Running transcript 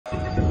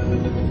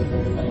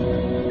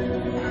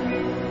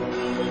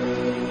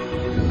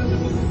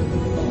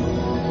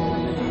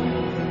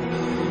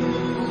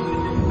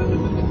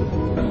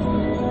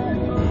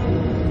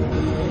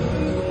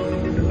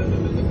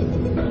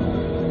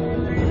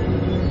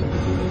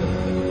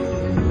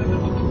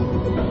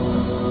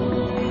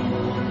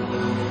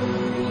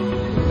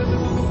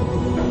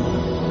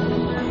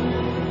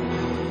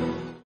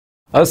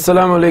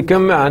Assalamu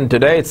alaikum, and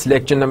today it's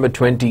lecture number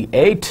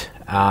 28,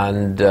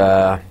 and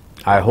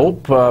I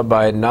hope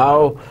by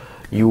now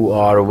you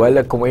are well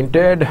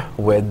acquainted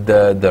with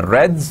the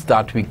reds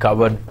that we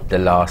covered the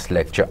last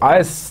lecture.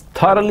 I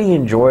thoroughly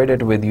enjoyed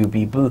it with you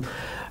people,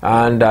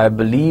 and I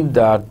believe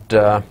that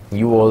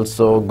you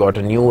also got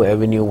a new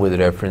avenue with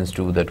reference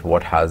to that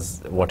what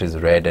is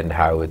red and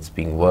how it's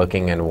been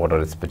working and what are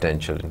its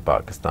potential in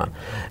Pakistan.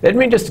 Let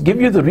me just give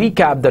you the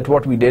recap that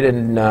what we did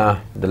in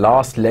the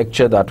last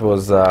lecture, that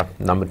was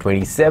number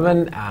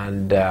 27,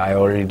 and I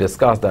already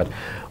discussed that.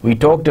 We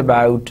talked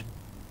about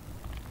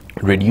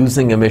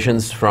reducing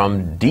emissions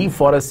from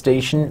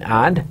deforestation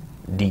and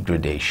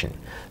degradation.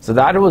 So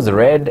that was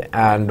red,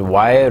 and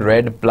why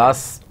red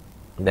plus,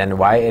 then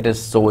why it is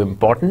so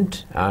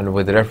important. And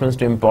with reference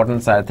to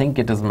importance, I think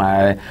it is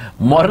my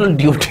moral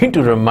duty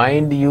to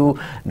remind you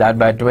that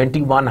by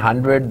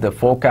 2100 the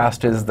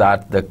forecast is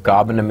that the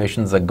carbon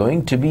emissions are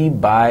going to be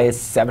by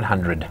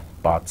 700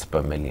 parts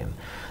per million.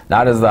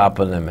 That is the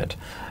upper limit,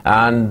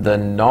 and the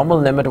normal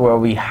limit where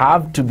we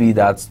have to be,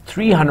 that's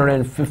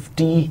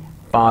 350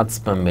 parts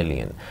per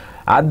million.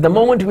 At the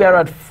moment we are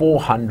at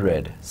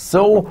 400.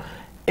 So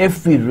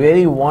if we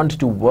really want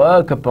to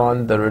work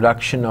upon the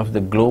reduction of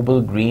the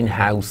global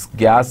greenhouse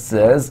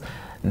gases,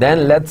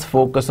 then let's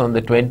focus on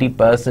the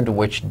 20%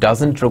 which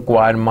doesn't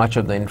require much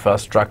of the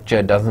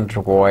infrastructure, doesn't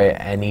require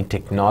any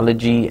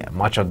technology,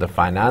 much of the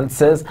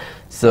finances.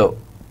 So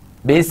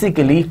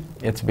basically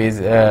it's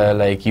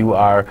like you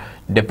are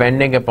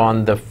depending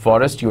upon the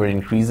forest, you are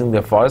increasing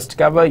the forest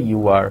cover,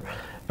 you are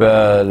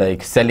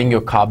like selling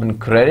your carbon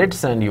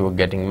credits, and you are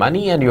getting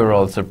money, and you're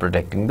also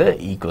protecting the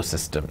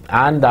ecosystem,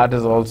 and that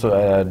is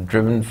also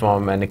driven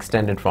from an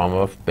extended form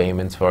of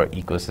payments for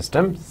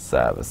ecosystem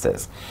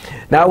services.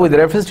 Now with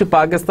reference to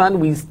Pakistan,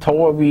 we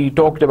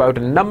talked about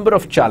a number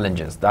of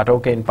challenges that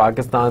okay, in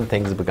Pakistan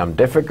things become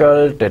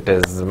difficult,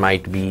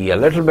 might be a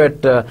little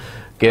bit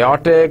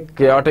chaotic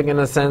in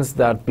a sense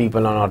that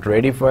people are not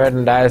ready for it,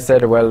 and I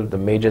said, well, the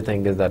major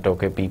thing is that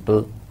okay,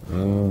 people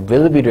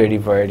will be ready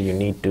for it. You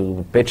need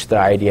to pitch the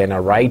idea in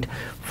a right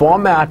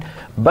format,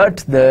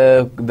 but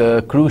the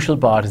crucial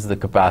part is the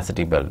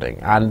capacity building,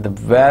 and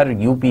where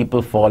you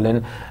people fall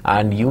in,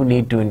 and you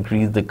need to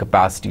increase the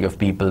capacity of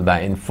people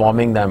by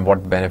informing them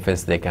what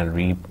benefits they can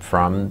reap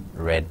from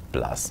Red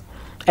Plus.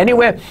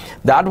 Anyway,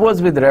 that was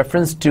with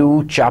reference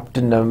to to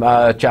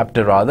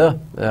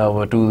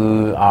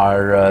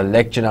our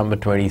lecture number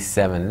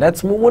 27.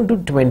 Let's move on to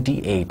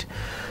 28.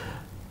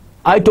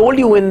 I told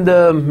you in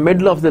the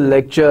middle of the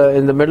lecture,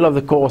 in the middle of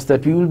the course,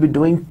 that we will be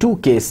doing 2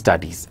 case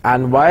studies.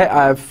 And why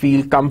I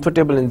feel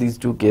comfortable in these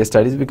 2 case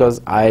studies, because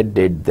I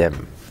did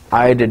them.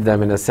 I did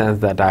them in a sense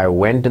that I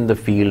went in the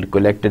field,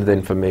 collected the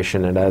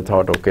information, and I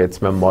thought, okay,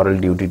 it's my moral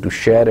duty to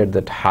share it,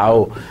 that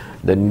how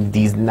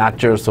these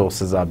natural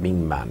sources are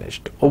being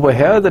managed. Over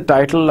here, the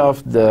title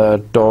of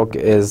the talk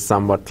is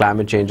somewhat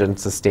Climate Change and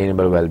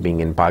Sustainable Well-Being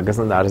in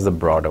Pakistan. That is the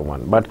broader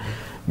one. But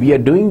we are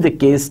doing the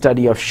case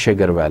study of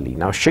Sugar Valley.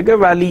 Now, Sugar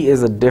Valley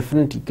is a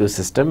different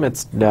ecosystem.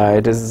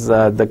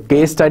 The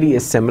case study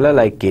is similar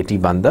like KT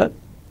Bandar.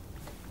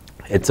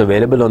 It's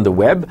available on the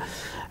web,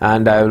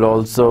 and I will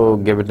also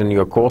give it in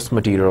your course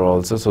material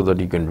also so that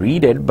you can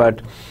read it.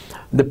 But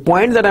the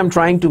point that I'm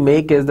trying to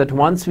make is that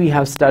once we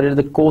have studied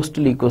the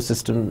coastal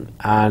ecosystem,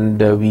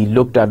 and we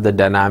looked at the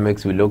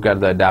dynamics, we looked at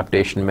the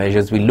adaptation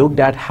measures, we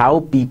looked at how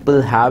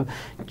people have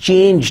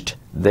changed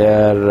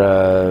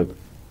their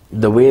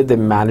the way they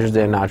manage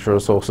their natural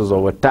resources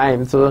over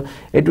time. So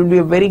it would be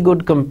a very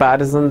good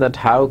comparison that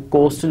how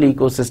coastal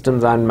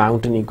ecosystems and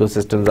mountain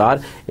ecosystems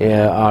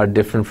are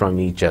different from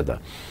each other.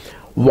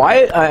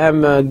 Why I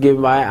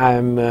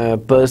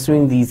am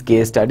pursuing these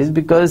case studies,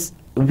 because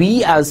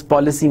we as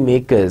policy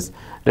makers,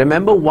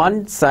 remember,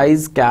 one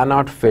size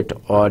cannot fit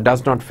or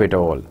does not fit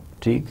all.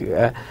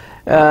 You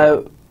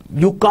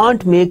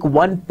can't make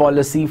one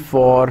policy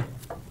for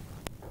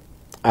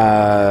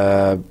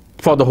the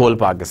whole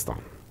Pakistan.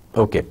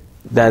 Okay,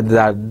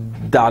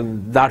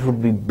 that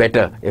would be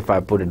better if I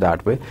put it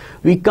that way.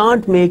 We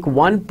can't make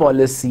one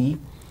policy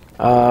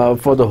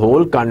for the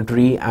whole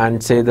country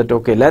and say that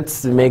okay,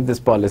 let's make this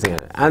policy,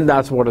 and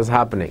that's what is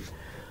happening.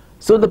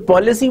 So the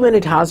policy, when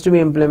it has to be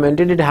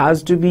implemented, it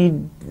has to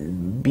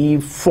be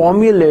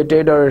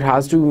formulated, or it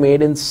has to be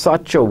made in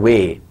such a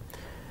way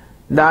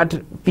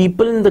that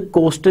people in the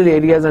coastal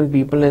areas and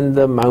people in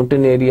the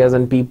mountain areas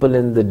and people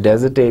in the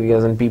desert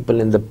areas and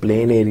people in the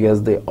plain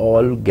areas, they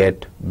all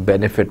get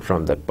benefit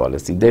from that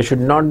policy. They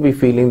should not be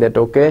feeling that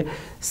okay,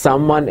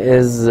 someone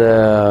is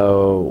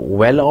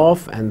well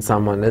off and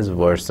someone is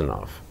worse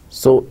off.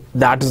 So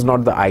that is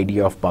not the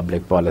idea of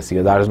public policy,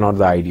 or that is not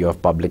the idea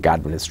of public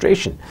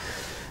administration.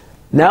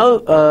 Now,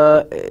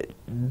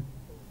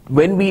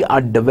 when we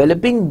are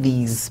developing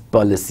these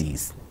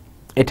policies,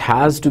 it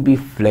has to be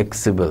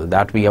flexible.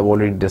 That we have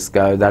already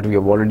discussed, that we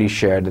have already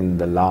shared in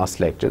the last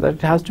lecture, that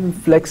it has to be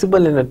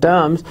flexible in the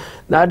terms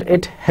that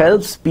it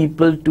helps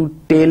people to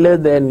tailor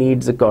their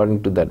needs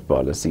according to that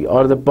policy,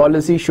 or the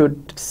policy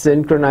should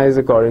synchronize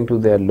according to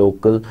their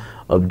local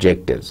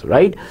objectives,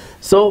 right?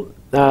 So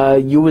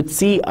you would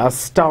see a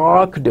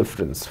stark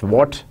difference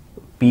what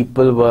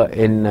people were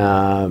in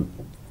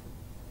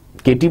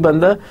KT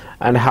Bandar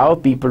and how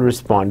people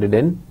responded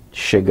in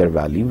Sugar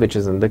Valley, which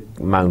is in the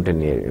mountain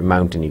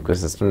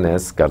ecosystem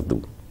as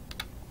Kardu.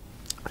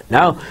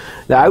 Now,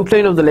 the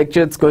outline of the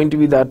lecture, it's going to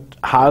be that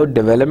how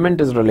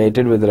development is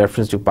related with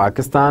reference to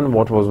Pakistan,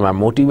 what was my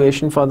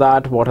motivation for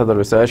that, what are the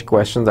research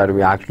questions that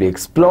we actually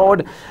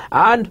explored,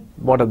 and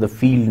what are the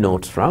field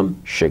notes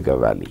from Sugar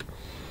Valley.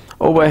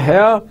 Over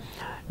here,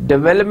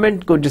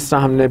 development को जिस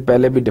तरह हमने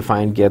पहले भी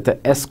define किया था,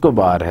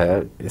 Escobar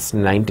है, इस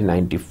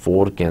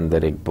 1994 के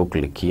अंदर एक बुक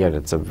लिखी है,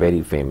 it's a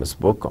very famous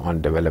book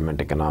on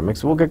development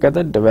economics. वो क्या कहता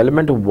है,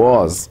 development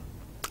was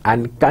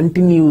and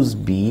continues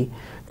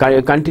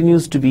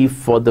to be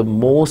for the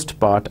most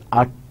part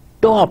a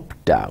top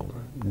down.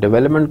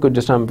 Development को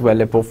जिस हम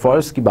पहले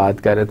फॉरेस्ट की बात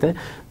कर रहे थे,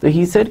 तो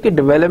ही सेड कि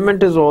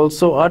development is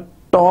also a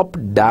top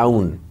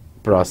down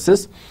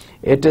process.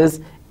 It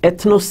is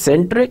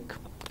ethnocentric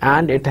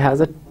and it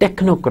has a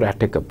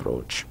technocratic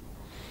approach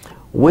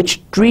which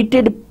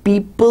treated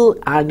people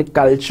and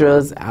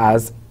cultures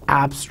as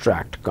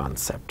abstract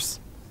concepts,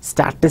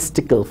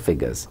 statistical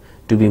figures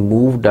to be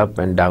moved up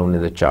and down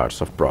in the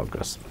charts of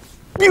progress.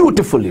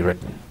 Beautifully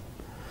written.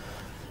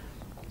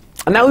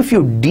 Now if you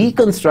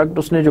deconstruct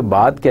उसने जो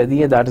बात कह दी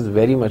है, that is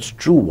very much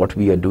true what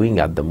we are doing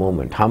at the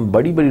moment. हम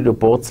बड़ी बड़ी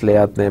reports ले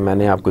आते हैं.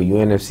 मैंने आपको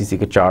UNFCCC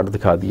के चार्ट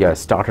दिखा दिया. I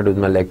started with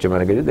my lecture.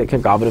 मैंने कहा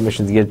देखें कार्बन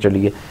emissions ये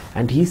चली है.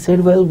 And he said,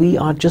 well, we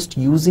are just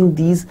using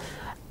these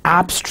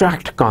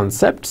abstract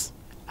concepts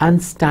and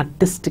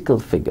statistical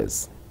figures.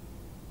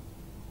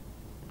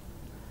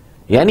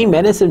 यानी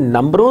मैंने सिर्फ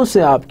नंबरों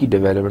से आपकी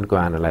डेवलपमेंट को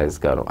एनालाइज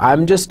कर रहा हूँ. I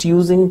am just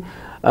using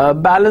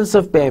balance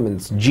of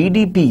payments,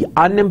 GDP,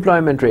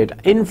 unemployment rate,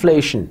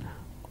 inflation,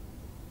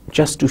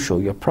 just to show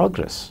your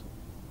progress.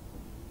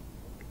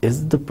 Is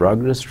the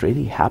progress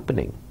really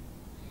happening?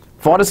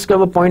 Forest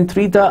cover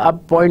 0.3 था,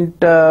 अब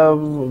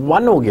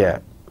 0.1 हो गया है,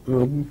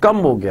 कम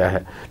हो गया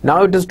है. Now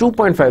it is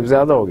 2.5,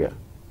 ज़्यादा हो गया.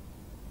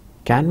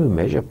 Can we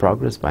measure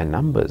progress by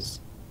numbers?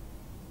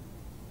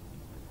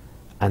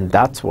 And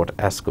that's what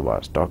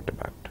Escobar's talked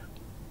about.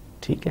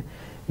 ठीक है?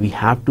 We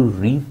have to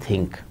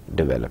rethink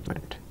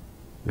development.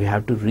 We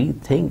have to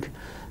rethink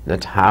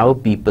that how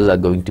people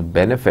are going to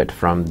benefit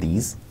from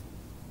these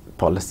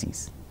policies.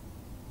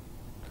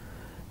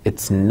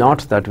 It's not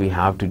that we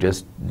have to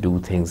just do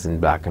things in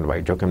black and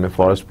white. जो कि हमने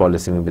forest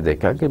policy में भी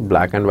देखा कि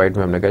black and white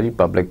में हमने कहा जी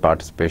पब्लिक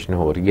पार्टिसिपेशन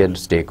हो रही है,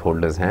 स्टेक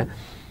होल्डर्स हैं,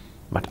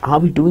 but are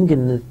we doing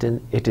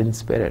it in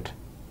spirit?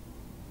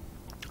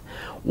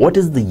 What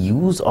is the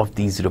use of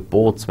these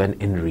reports when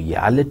in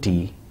reality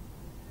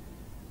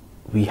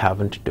we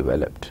haven't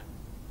developed?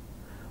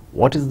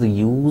 What is the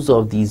use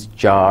of these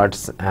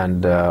charts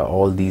and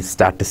all these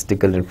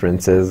statistical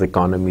inferences,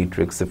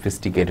 econometrics,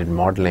 sophisticated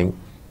modeling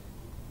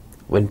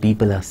when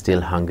people are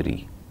still hungry?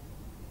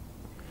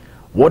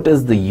 What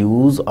is the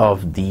use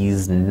of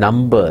these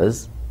numbers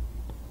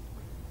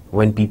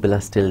when people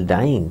are still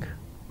dying,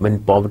 when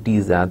poverty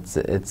is at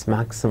its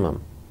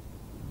maximum?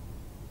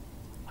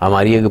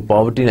 हमारी अगर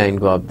poverty line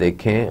को आप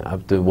देखें,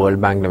 अब तो world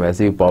bank ने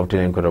वैसे भी पॉवर्टी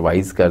लाइन को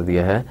रिवाइज कर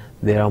दिया है.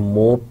 There are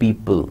more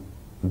people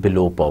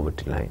below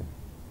poverty line.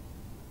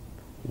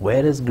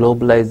 Where is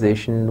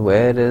globalization?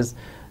 Where is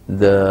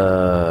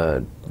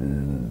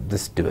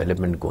this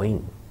development going?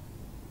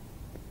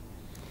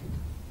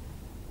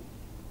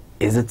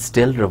 Is it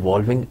still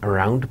revolving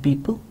around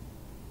people?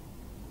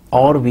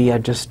 Or we are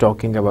just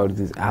talking about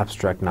these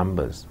abstract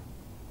numbers?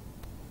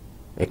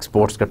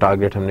 Exports का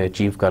target हमने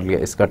achieve कर लिया,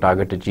 इसका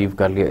target achieve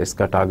कर लिया,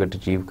 इसका target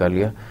achieve कर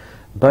लिया,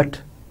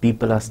 but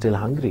people are still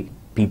hungry,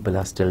 people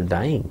are still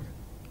dying.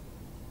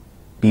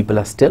 People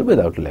are still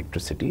without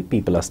electricity,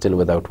 people are still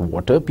without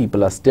water,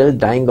 people are still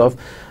dying of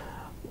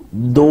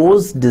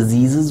those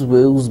diseases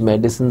whose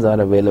medicines are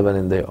available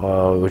in the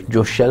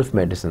जो shelf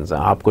medicines हैं.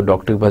 आपको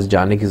doctor के पास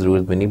जाने की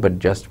ज़रूरत भी नहीं, but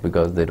just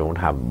because they don't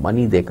have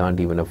money, they can't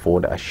even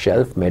afford a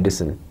shelf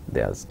medicine,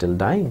 they are still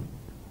dying.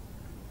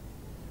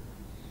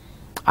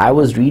 I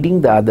was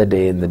reading the other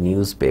day in the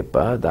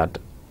newspaper that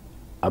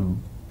a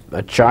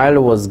child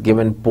was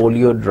given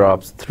polio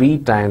drops 3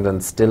 times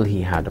and still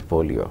he had a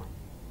polio.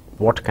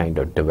 What kind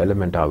of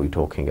development are we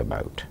talking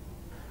about?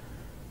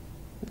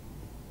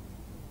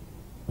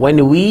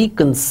 When we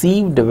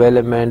conceive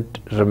development,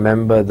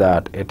 remember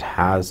that it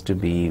has to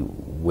be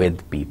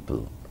with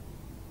people.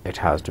 It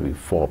has to be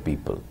for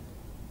people,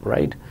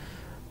 right?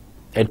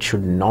 It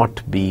should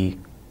not be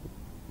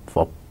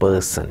for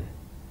person.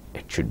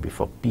 It should be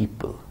for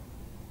people.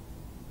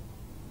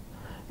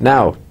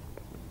 Now,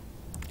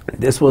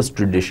 this was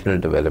traditional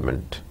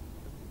development.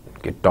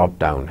 कि top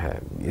down है,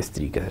 इस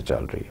तरीके से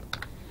चल रही है.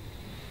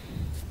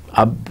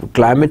 अब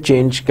climate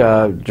change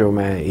का जो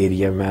मैं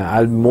एरिया में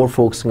आई मोर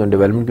फोकसिंग ऑन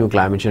डेवलपमेंट, क्योंकि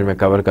क्लाइमेट चेंज मैं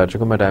कवर कर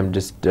चुका हूँ, but I am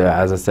just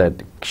as I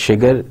said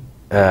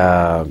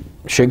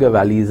sugar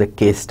valley is a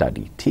case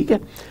study, ठीक है.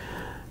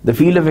 The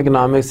field of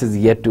economics is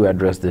yet to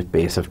address the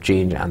pace of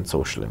change and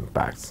social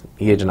impacts.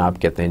 ये जनाब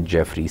कहते हैं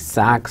जेफरी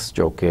सैक्स,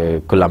 जो कि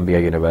कोलंबिया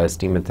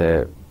यूनिवर्सिटी में थे.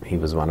 He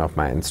was one of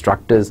my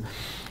instructors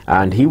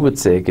and he would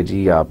say कि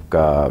जी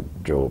आपका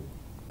जो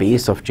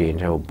पेस ऑफ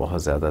चेंज है वो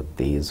बहुत ज़्यादा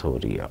तेज़ हो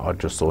रही है, और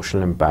जो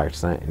सोशल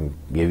इम्पैक्ट्स हैं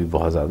ये भी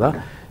बहुत ज़्यादा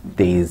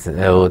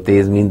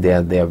तेज़ mean they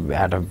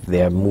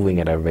are moving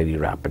at a very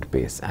rapid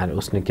pace. And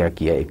उसने क्या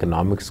किया,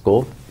 इकोनॉमिक्स को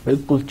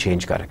बिल्कुल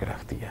चेंज करके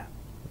रख दिया.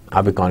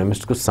 अब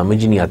इकोनॉमिस्ट को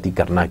समझ ही नहीं आती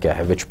करना क्या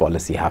है, विच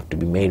policy have to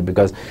be made,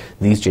 because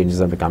these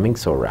changes are becoming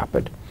so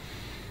rapid.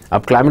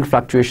 अब climate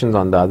fluctuations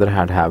on the other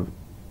hand have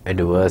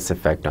adverse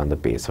effect on the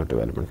pace of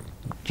development.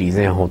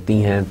 चीज़ें होती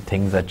हैं,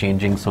 things are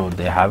changing, so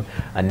they have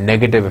a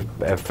negative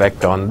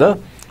effect on the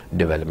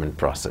development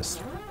process.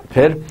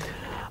 फिर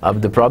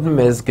अब the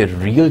problem is कि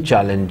real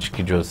challenge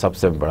की जो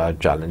सबसे बड़ा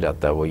challenge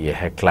आता है वो ये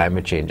है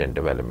climate change and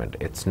development.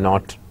 It's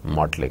not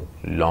modeling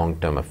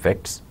long-term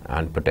effects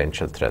and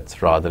potential threats.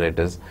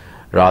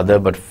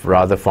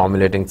 Rather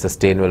formulating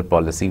sustainable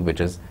policy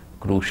which is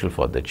crucial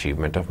for the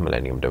achievement of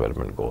Millennium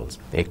Development Goals.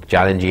 एक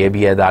challenge ये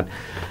भी है that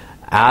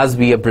as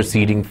we are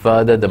proceeding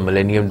further,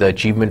 the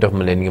achievement of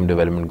Millennium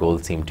Development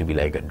Goals seem to be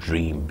like a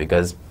dream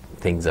because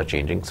things are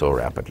changing so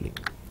rapidly.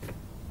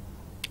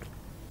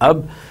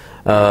 Ab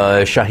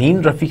Shaheen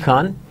Rafi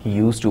Khan, he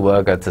used to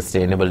work at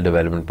Sustainable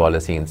Development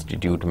Policy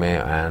Institute mein,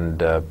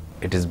 and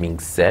it is being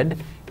said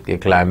कि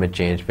climate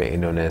change पे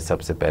इन्होंने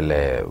सबसे पहले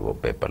वो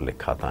paper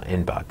लिखा था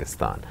in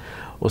Pakistan.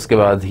 उसके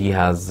बाद he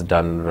has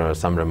done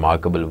some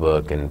remarkable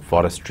work in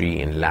forestry,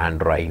 in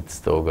land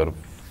rights. तो अगर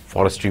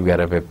फॉरेस्ट्री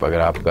वगैरह पे अगर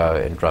आपका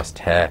इंटरेस्ट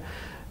है,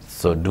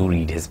 so do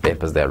read his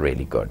papers, they are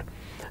really good.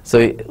 सो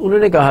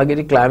उन्होंने कहा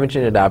कि क्लाइमेट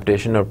चेंज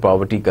अडेप्टेशन और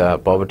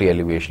पॉवर्टी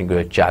एलिवेशन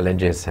के जो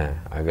चैलेंजेस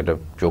हैं, अगर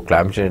जो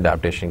क्लाइमेट चेंज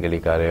अडेप्टेशन के लिए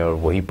कर रहे हैं और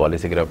वही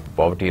पॉलिसी अगर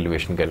पॉवर्टी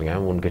एलिवेशन के लिए हैं,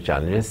 उनके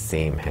चैलेंजेस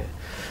सेम हैं.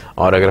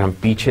 और अगर हम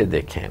पीछे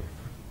देखें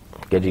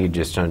कि जी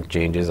जिस तरह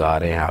चेंजेस आ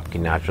रहे हैं, आपकी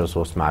नेचुरल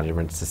रिसोर्स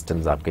मैनेजमेंट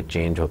सिस्टम्स आपके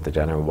चेंज होते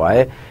जा रहे हैं.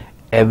 Y?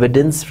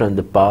 Evidence from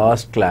the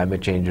past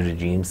climate change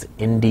regimes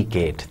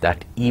indicate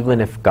that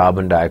even if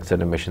carbon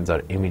dioxide emissions are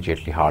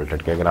immediately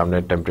halted, कि अगर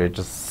हमने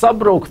टेम्परेचर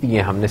सब रोक दिए,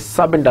 हमने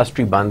सब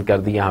इंडस्ट्री बंद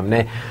कर दिया,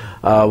 हमने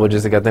वो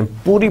जैसे कहते हैं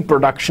पूरी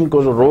प्रोडक्शन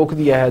को रोक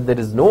दिया है, there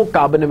is no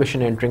carbon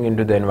emission entering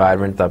into the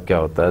environment, तब क्या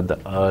होता है, the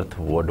earth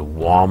would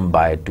warm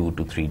by 2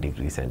 to 3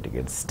 degree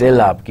centigrade.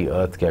 Still आपकी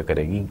earth क्या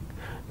करेगी,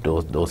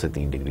 2 से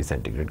 3 डिग्री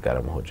सेंटीग्रेड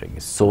गर्म हो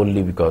जाएगी,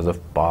 solely because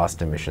of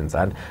past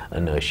emissions and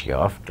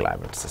inertia of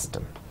climate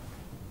system.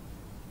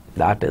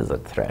 That is a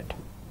threat.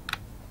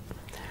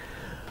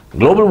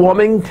 Global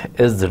warming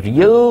is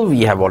real. We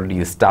have already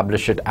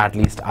established it. At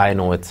least I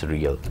know it's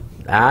real.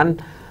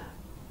 And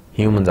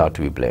humans are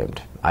to be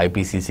blamed.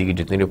 IPCC की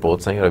जितनी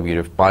reports हैं, और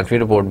अभी 5वीं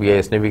report भी है,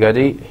 इसने भी कहा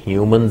जी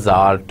humans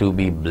are to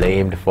be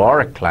blamed for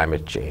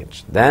climate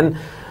change. Then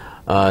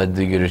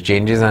the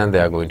changes हैं,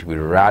 they are going to be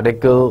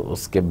radical.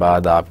 उसके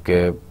बाद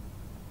आपके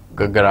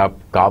अगर आप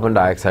कार्बन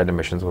डाइऑक्साइड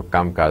emissions को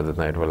कम कर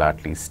देते हैं, it will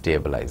at least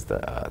stabilize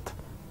the earth.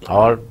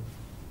 और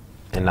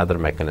another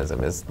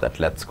mechanism is that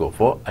let's go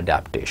for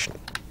adaptation.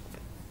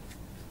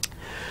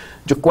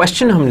 जो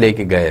क्वेश्चन हम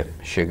लेके गए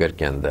शुगर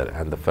के अंदर,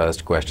 and the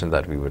first question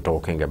that we were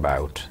talking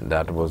about,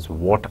 that was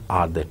what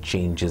are the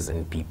changes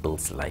in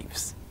people's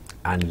lives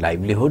and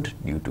livelihood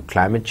due to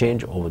climate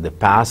change over the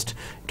past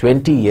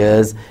 20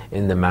 years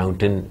in the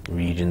mountain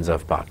regions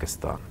of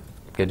Pakistan.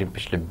 कि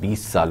पिछले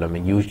 20 सालों में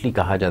usually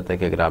कहा जाता है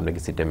कि अगर आपने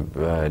किसी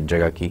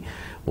जगह की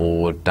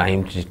वो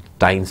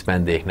टाइम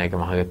स्पैन देखना है कि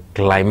वहाँ का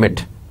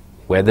क्लाइमेट,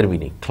 वेदर भी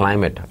नहीं,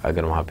 क्लाइमेट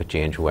अगर वहाँ पे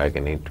चेंज हुआ है कि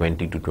नहीं,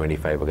 20 to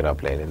 25 अगर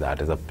आप ले लें,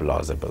 that is a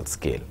plausible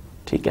scale,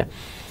 ठीक है.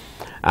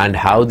 And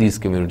how these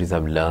communities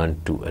have learn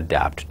to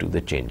adapt to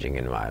the changing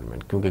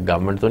environment, क्योंकि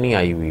गवर्नमेंट तो नहीं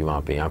आई हुई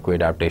वहाँ पे, यहाँ कोई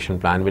अडेप्टेशन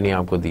प्लान भी नहीं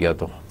आपको दिया,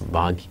 तो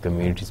वहाँ की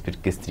कम्युनिटीज फिर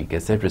किस तरीके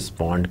से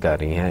रिस्पॉन्ड कर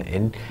रही हैं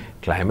इन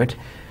climate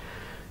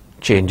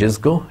changes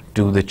go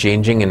to the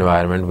changing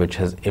environment which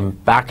has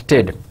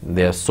impacted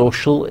their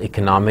social,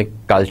 economic,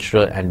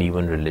 cultural and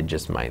even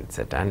religious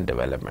mindset and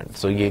development.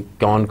 So ये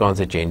कौन-कौन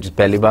से changes,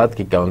 पहली बात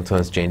कि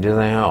कौन-कौन से changes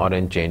आए हैं और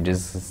इन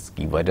changes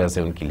की वजह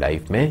से उनकी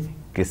life में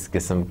किस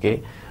किस्म के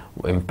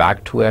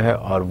impact हुआ है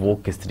और वो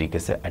किस तरीके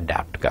से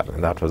adapt कर रहे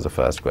हैं. That was the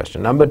first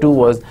question. Number 2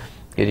 was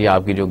कि ये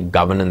आपकी जो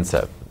governance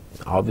है,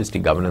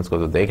 obviously governance को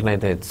तो देखना ही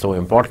था, it's so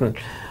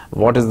important.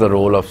 What is the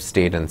role of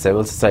state and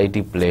civil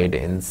society played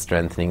in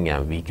strengthening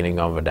and weakening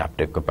of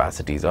adaptive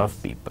capacities of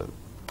people?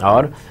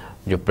 और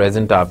जो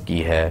present आपकी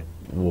है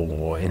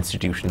वो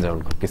institutions हैं,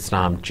 उनको किस तरह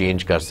हम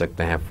change कर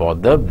सकते हैं for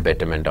the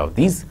betterment of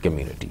these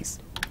communities.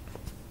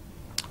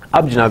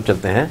 अब जनाब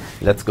चलते हैं,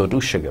 let's go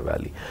to Sugar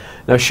Valley.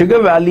 Now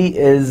Sugar Valley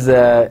is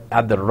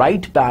at the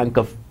right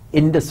bank of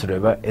Indus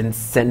River in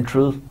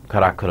central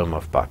Karakoram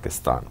of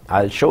Pakistan.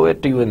 I'll show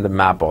it to you in the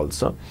map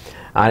also.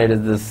 And it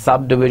is the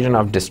subdivision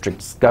of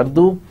district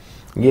Skardu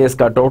ये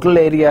इसका total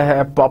area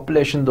है.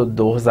 Population तो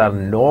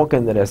 2009 के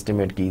अंदर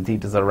estimate की थी,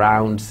 it is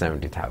around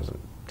 70,000.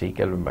 ठीक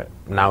है,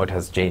 now it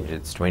has changed,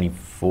 it's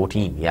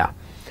 2014. या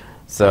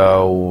so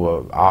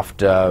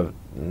after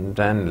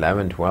 10,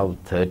 11, 12,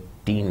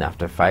 13,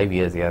 after 5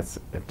 years, yes,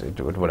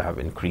 it would have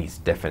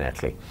increased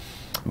definitely.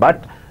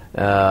 But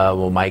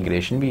वो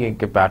migration भी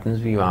के patterns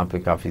भी वहाँ पे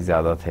काफ़ी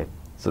ज़्यादा थे.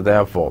 So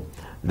therefore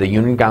the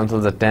union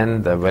councils are 10,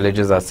 the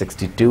villages are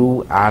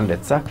 62, and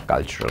it's a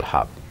cultural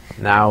hub.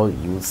 Now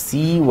you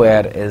see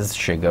where is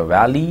Sugar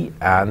Valley,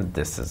 and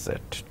this is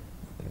it.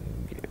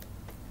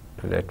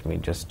 Let me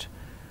just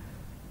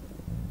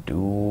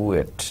do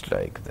it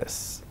like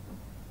this,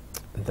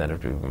 then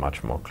it will be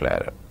much more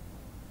clearer.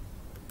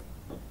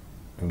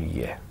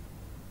 Yeah,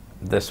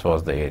 this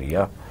was the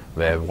area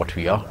where what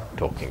we are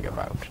talking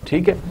about.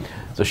 ठीक है,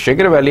 so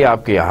Sugar Valley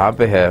आपके यहाँ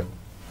पे है,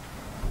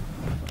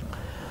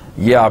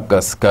 ये आपका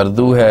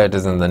स्कर्दू है, it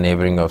is in the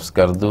neighboring of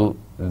Skardu.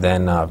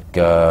 Then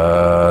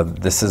आपका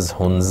this is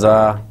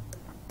Hunza,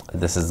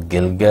 this is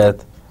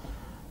Gilgit,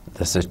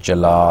 this is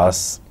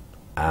Chalas,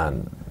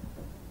 and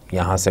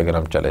यहाँ से अगर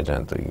हम चले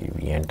जाएं तो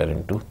we enter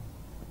into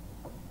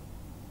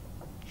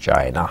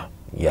China.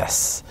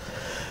 Yes.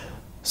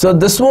 So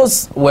this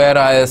was where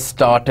I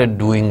started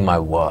doing my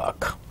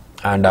work,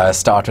 and I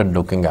started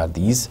looking at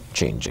these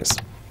changes.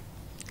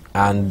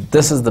 And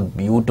this is the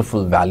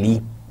beautiful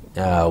valley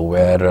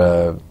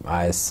where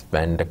I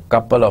spent a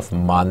couple of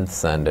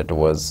months, and it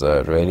was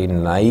really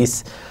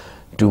nice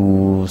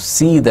to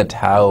see that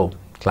how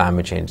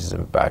climate change is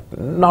impact.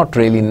 Not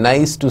really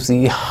nice to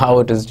see how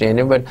it is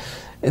changing, but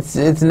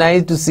it's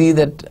nice to see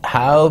that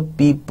how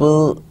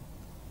people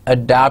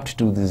adapt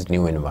to these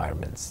new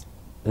environments.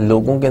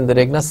 लोगों के अंदर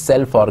एक ना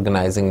self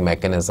organizing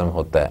mechanism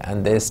होता है,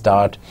 and they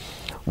start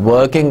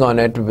working on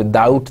it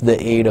without the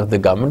aid of the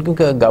government,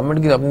 क्योंकि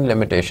government की अपनी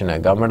limitation है.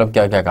 government अब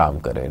क्या क्या काम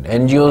करे,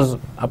 NGOs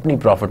अपनी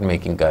profit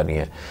making कर रही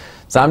हैं.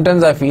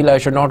 Sometimes I feel I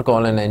should not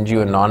call an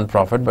NGO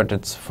non-profit, but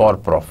it's for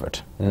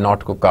profit,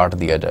 not को काट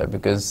दिया जाए,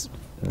 because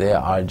they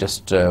are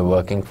just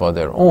working for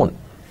their own.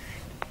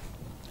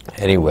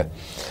 Anyway,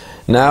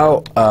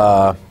 now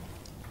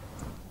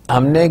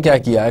हमने क्या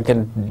किया कि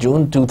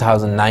जून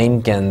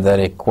 2009 के अंदर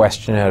एक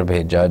क्वेश्चनर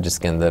भेजा,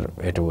 जिसके अंदर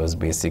it was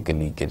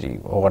basically कि जी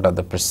what are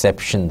the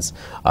perceptions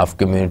of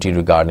community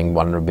regarding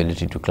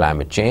vulnerability to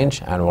climate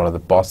change, and what are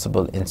the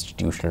possible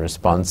institutional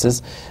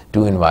responses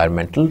to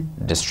environmental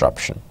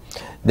disruption.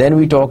 Then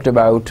we talked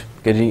about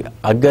कि जी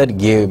अगर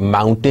ये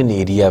mountain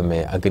area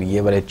में अगर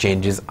ये वाले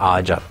changes आ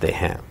जाते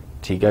हैं,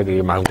 ठीक है, अगर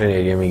ये माउंटेन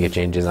एरिया में ये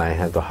चेंजेस आए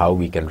हैं, तो how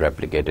we can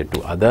replicate it to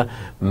other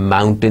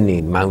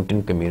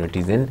mountain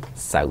communities in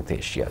south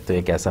Asia. तो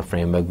एक ऐसा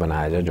फ्रेमवर्क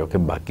बनाया जाए जो कि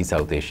बाकी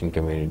south Asian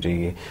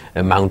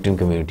community mountain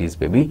communities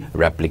पे भी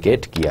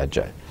रेप्लिकेट किया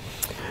जाए.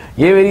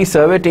 ये मेरी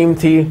सर्वे टीम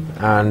थी,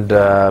 and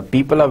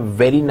people are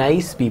very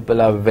nice,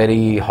 people are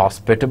very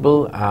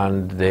hospitable,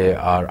 and they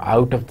are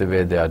out of the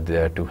way, they are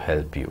there to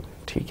help you.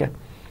 ठीक है,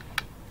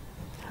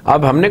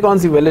 अब हमने कौन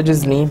सी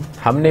विलेजेस ली?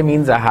 हमने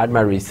means I had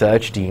my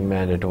research team,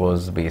 and it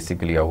was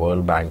basically a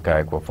world bank का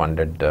एक वो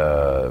funded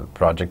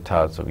project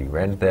था. So we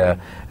went there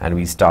and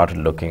we started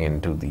looking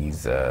into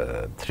these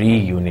 3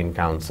 union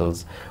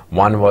councils.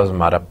 One was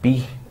Marapi,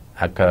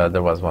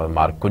 there was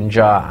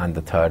Markunja, and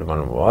the third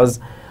one was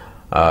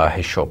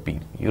Hishopi.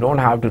 You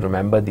don't have to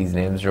remember these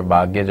names. जो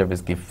बागे जब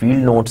इसके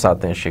field notes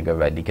आते हैं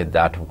Sugar Valley के,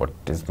 that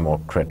what is more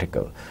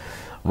critical.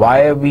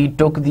 Why we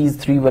took these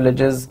 3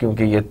 villages?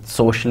 क्योंकि ये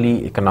socially,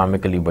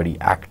 economically बड़ी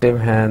active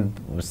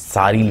हैं,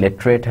 सारी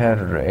literate हैं.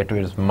 It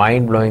is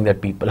mind blowing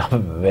that people are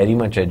very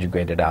much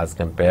educated as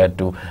compared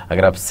to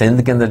अगर आप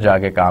सिंध के अंदर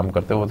जाके काम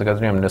करते हो तो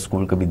कहते हैं हमने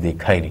स्कूल कभी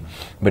देखा ही नहीं.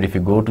 But if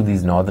you go to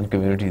these northern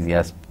communities,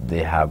 yes,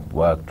 they have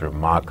worked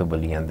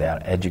remarkably and they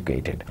are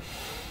educated.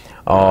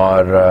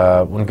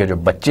 और उनके जो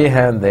बच्चे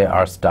हैं, they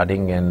are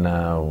studying in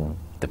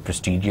the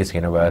prestigious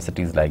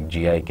universities like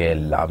GIK,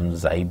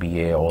 LUMS,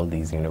 IBA, all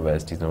these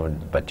universities.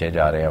 बच्चे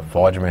जा रहे हैं,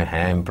 फौज में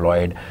हैं,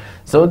 employed.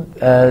 So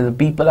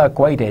people are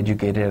quite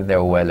educated, they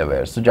are well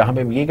aware. So जहाँ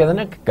पे ये कहते हैं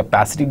ना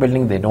capacity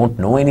building, they don't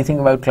know anything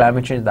about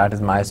climate change. That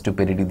is my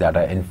stupidity, that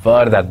I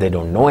infer that they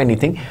don't know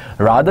anything.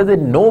 Rather they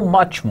know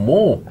much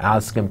more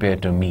as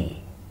compared to me,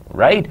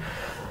 right?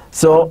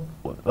 So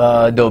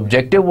the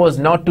objective was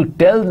not to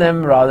tell them,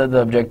 rather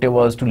the objective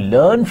was to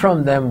learn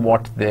from them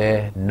what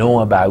they know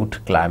about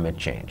climate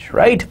change,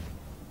 right?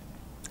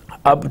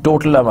 अब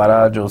total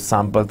हमारा जो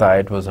sample था,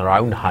 it was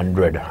around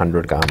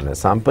 100 का हमने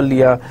sample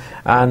लिया,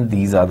 and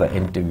these are the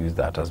interviews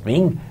that has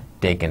been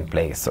taken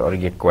place, और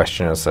ये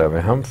questionnaire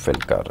survey हम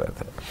fill कर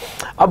रहे थे.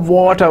 अब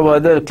what are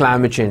the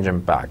climate change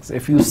impacts?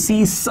 If you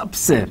see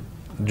सबसे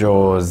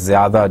जो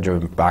ज़्यादा जो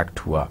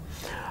impact हुआ,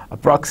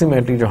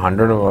 approximately जो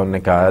 100 ने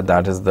कहा,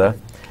 that is the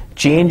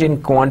change in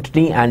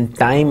quantity and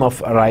time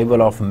of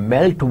arrival of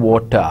melt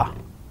water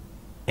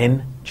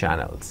in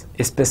channels.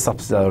 इस पे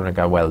सबसे ज़्यादा ने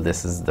कहा, well,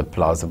 this is the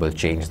plausible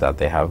change that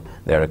they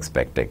are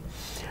expecting.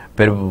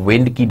 फिर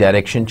विंड की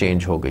डायरेक्शन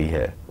चेंज हो गई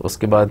है,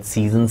 उसके बाद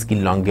सीजन्स की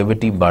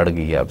लॉन्गेविटी बढ़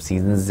गई है, अब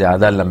सीजन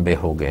ज़्यादा लंबे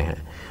हो गए हैं,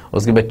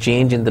 उसके बाद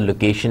change in the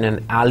location and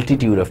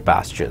altitude of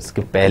pastures,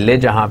 कि पहले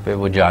जहाँ पे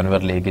वो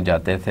जानवर लेके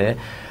जाते थे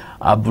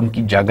अब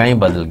उनकी जगहें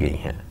बदल गई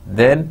हैं।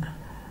 Then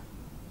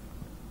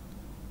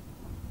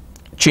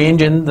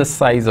change in the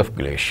size of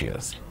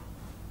glaciers.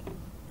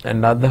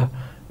 Another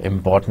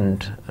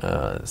important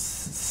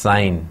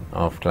sign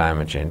of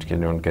climate change कि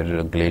जो उनके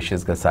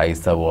glaciers का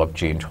size था वो अब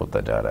change होता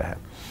जा रहा है.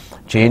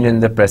 Change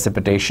in the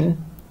precipitation,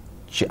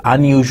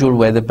 unusual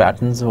weather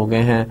patterns हो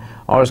गए हैं,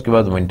 और उसके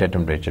बाद winter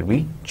temperature भी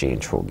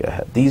change हो गया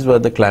है. These were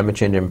the climate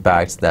change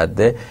impacts that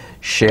they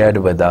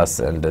shared with us,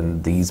 and in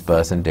these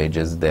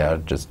percentages they are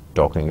just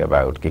talking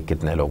about कि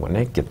कितने लोगों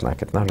ने कितना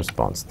कितना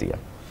response दिया.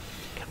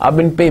 अब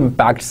इन पे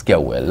इम्पैक्ट्स क्या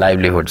हुए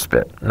लाइवलीहुड्स पे?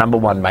 नंबर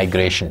 1,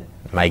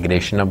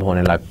 माइग्रेशन अब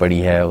होने लग पड़ी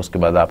है, उसके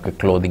बाद आपके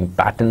क्लोथिंग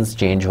पैटर्न्स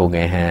चेंज हो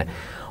गए हैं,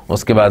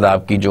 उसके बाद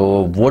आपकी जो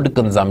वुड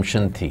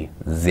कंजम्पशन थी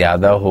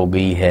ज़्यादा हो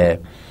गई है,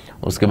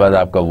 उसके बाद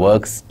आपका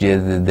works,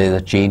 there is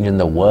a change in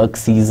the work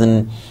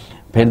season,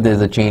 फिर there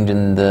is a change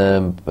in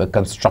the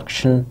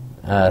construction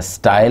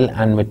style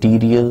and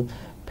material,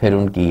 फिर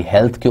उनकी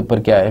हेल्थ के ऊपर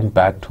क्या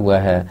इम्पैक्ट हुआ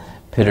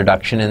है, फिर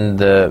reduction in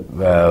the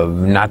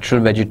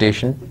natural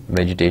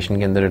vegetation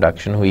के अंदर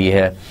रिडक्शन हुई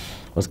है,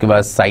 उसके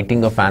बाद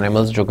साइटिंग ऑफ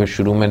एनिमल्स, जो कि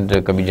शुरू में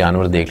कभी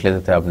जानवर देख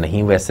लेते थे अब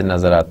नहीं वैसे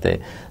नज़र आते,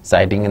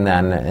 sighting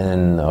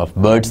in of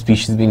bird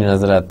species भी नहीं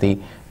नज़र आती,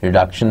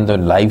 reduction in the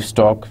life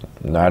stock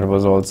that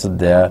was also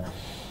there,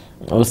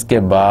 उसके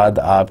बाद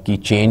आपकी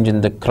change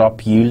in the crop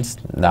yields,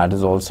 that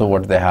is also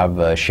what they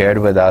have shared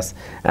with us,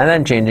 and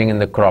then changing in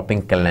the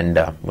cropping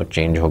calendar, वो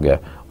change हो गया,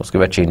 उसके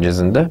बाद changes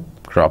in the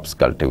crops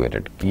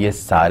cultivated. ये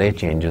सारे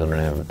changes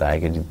उन्होंने बताया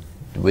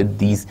कि with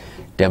these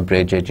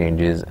temperature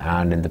changes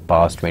and in the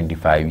past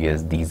 25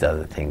 years these are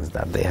the things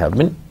that they have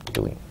been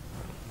doing.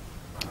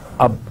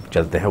 अब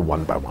चलते हैं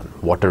one by one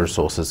water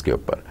resources के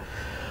ऊपर.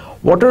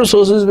 Water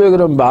resources में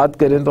अगर हम बात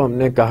करें तो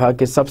हमने कहा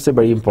कि सबसे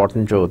बड़ी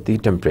important जो होती है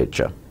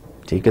temperature,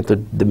 ठीक है? तो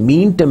the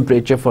mean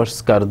temperature for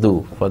Skardu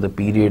for the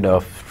period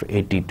of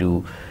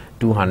 82,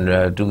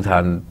 200,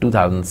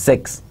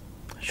 2006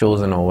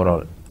 shows an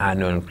overall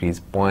annual increase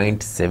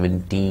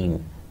 0.17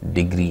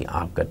 degree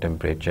आपका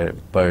टेम्परेचर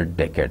पर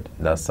डेकेड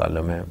 10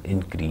 सालों में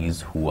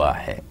इंक्रीज हुआ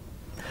है.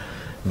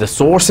 द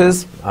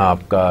सोर्सेज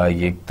आपका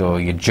ये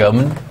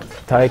जर्मन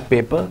था एक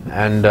पेपर,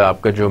 एंड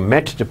आपका जो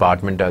मेट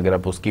डिपार्टमेंट है अगर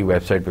आप उसकी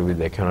वेबसाइट पे भी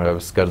देखें और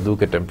स्कर्दू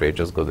के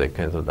टेम्परेचर्स को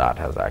देखें तो that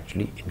has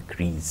actually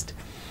increased.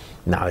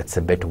 Now it's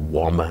a bit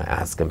warmer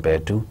as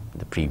compare to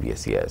the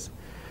previous years.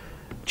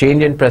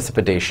 Change in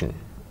precipitation,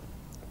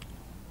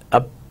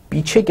 अब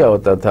पीछे क्या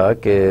होता था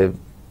कि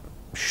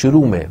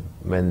शुरू में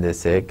मैंने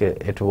से कि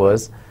इट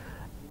वाज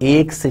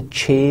 1 से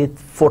 6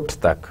 फुट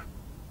तक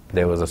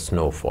देयर वाज अ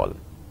स्नोफॉल,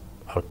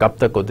 और कब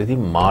तक होती थी?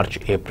 मार्च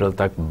अप्रैल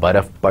तक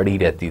बर्फ पड़ी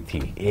रहती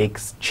थी,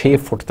 6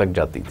 फुट तक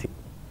जाती थी.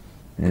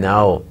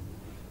 Now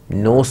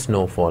no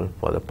snowfall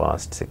for the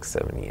past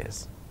 6-7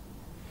 years.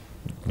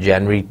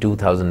 जनवरी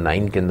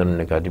 2009 के अंदर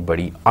उन्होंने कहा जी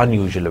बड़ी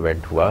अनयूजुअल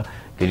इवेंट हुआ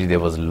कि जी there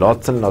was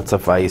lots and lots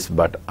of ice,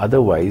 but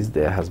otherwise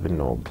there has been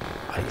no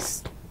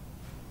ice.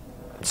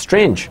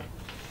 Strange.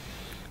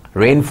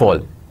 Rainfall,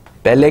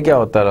 पहले क्या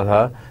होता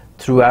रहा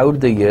through out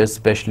the year,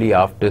 specially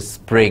after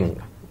spring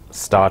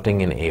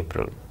starting in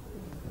April,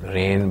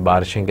 rain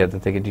बारिशें कहते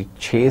थे कि जी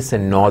 6 से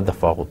 9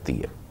 दफ़ा होती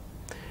है.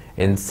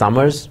 इन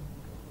समर्स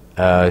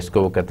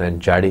इसको वो कहते हैं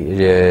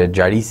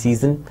जाड़ी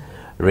season,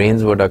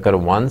 rains would occur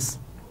once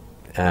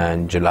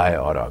and जुलाई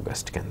और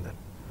अगस्त के अंदर.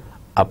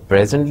 अब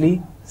प्रेजेंटली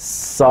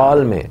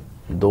साल में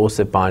 2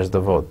 से 5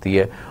 दफ़ा होती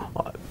है.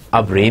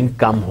 अब रेन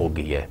कम हो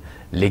गई है,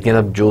 लेकिन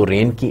अब जो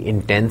रेन की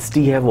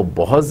इंटेंसिटी है वो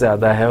बहुत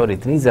ज़्यादा है, और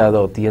इतनी ज़्यादा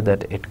होती है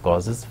दैट इट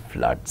कॉजेज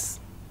फ्लड्स.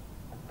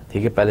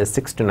 ठीक है, पहले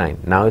 6 to 9,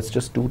 now it's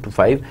just 2 to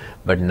 5,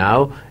 but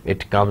now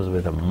it comes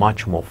with a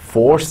much more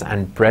force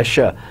and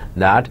pressure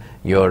that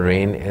your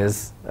rain is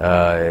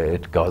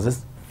it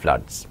causes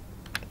floods.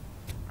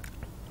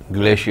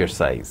 Glacier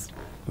size,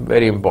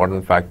 very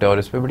important factor, और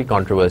इस पर बड़ी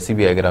controversy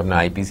भी है. अगर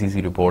आपने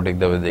IPCC रिपोर्ट एक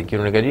दफ़ा देखी,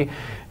 उन्होंने कहा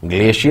जी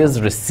ग्लेशियर्स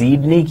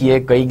रिसीड नहीं किए,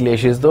 कई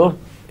ग्लेशियर्स तो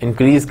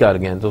इंक्रीज कर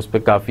गए. तो उस पर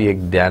काफ़ी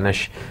एक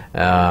Danish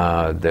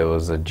there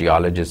was a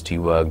geologist, he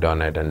worked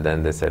on it, and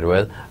then they said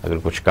well अगर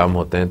कुछ कम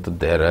होते हैं तो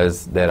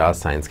देयर आर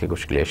साइंस के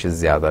कुछ ग्लेशियर्स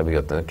ज़्यादा भी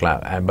होते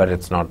हैं, but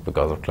it's not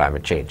because of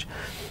climate change.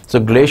 So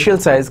glacial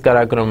size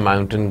Karakoram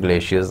mountain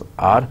glaciers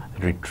are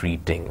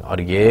retreating,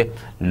 और ये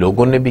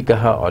लोगों ने भी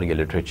कहा और ये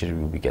लिटरेचर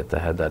भी कहता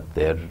है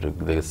that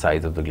the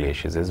size of the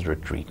glaciers is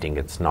retreating,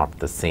 it's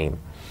not the same.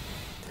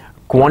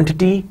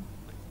 Quantity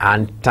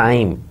and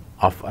time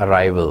of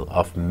arrival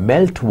of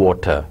melt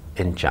water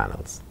in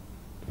channels,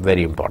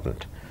 very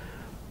important.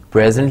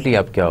 Presently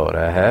अब क्या हो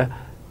रहा है?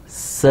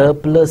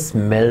 Surplus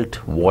melt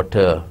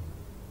water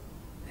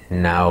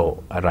now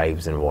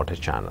arrives in water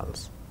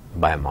channels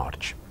by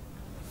March.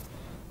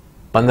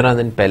 15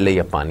 दिन पहले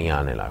यह पानी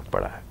आने लग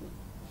पड़ा है.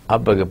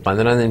 अब अगर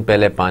 15 दिन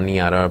पहले पानी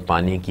आ रहा है और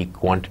पानी की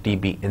क्वांटिटी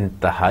भी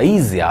इंतहाई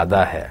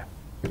ज़्यादा है,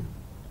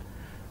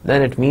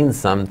 then it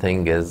means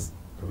something is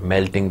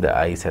melting the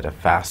ice at a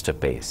faster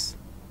pace.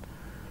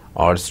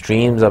 और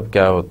स्ट्रीम्स अब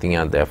क्या होती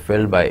हैं, they are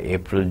filled by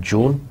April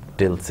June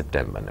till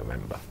सितंबर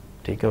नवंबर,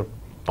 ठीक है। और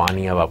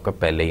पानी अब आपका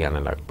पहले ही आने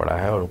लग पड़ा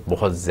है और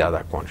बहुत ज़्यादा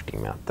क्वांटिटी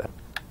में आता है।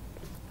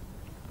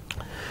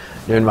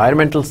 जो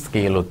एनवायरमेंटल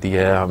स्केल होती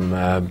है,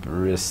 हम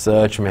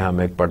रिसर्च में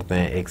हम एक पढ़ते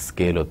हैं, एक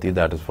स्केल होती है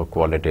that is for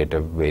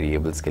qualitative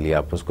variables के लिए,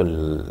 आप उसको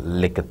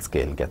लिकट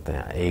स्केल कहते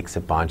हैं। 1 से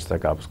 5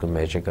 तक आप उसको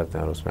मेजर करते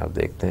हैं और उसमें आप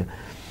देखते हैं।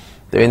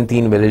 तो इन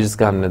 3 विलेजेस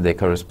का हमने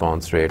देखा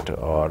रिस्पांस रेट,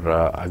 और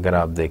अगर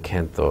आप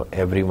देखें तो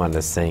एवरीवन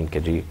इज सेइंग कि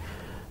जी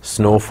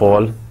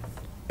स्नोफॉल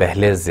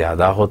पहले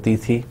ज़्यादा होती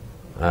थी,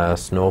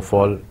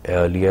 स्नोफॉल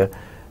अर्लियर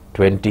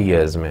 20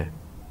 ईयर्स में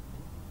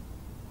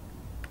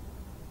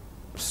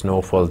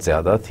स्नोफॉल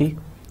ज़्यादा थी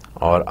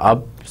और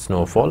अब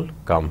स्नोफॉल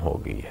कम हो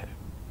गई है,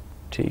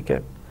 ठीक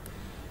है।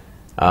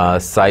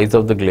 Size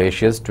of the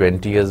glaciers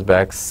 20 years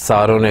back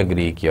सारों ने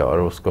एग्री किया और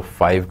उसको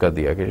 5 का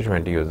दिया कि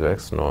 20 years back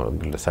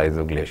snow size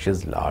of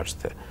glaciers large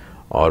थे,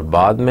 और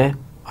बाद में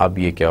अब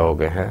ये क्या हो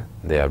गए हैं,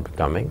 they are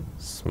becoming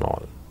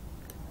small.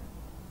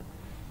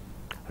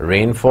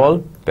 Rainfall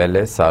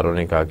पहले सारों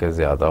ने कहा कि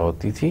ज़्यादा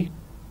होती थी,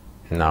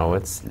 नाउ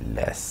इट्स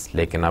लेस,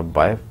 लेकिन अब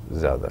बाय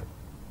ज़्यादा।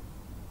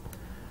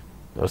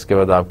 उसके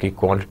बाद आपकी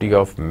क्वांटिटी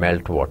ऑफ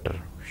मेल्ट वाटर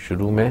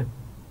शुरू में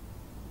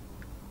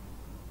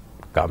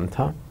कम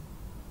था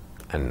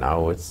and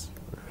now it's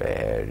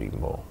very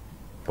more,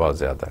 बहुत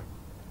ज़्यादा।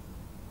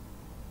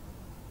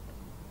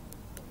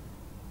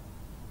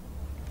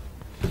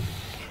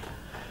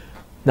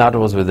 That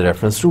was with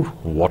reference to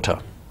water.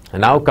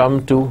 And now come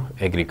to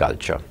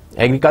agriculture.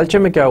 Agriculture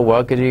में क्या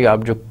हुआ कि जी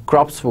आप जो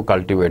क्रॉप्स वो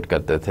कल्टीवेट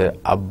करते थे,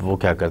 अब वो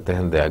क्या करते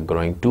हैं, they are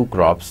growing 2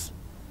 crops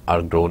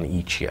are grown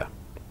each year.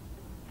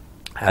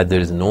 As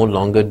there is no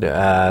longer,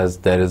 as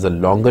there is a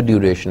longer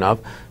duration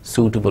of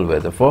suitable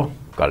weather for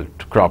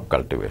crop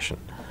cultivation.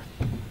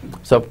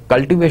 So अब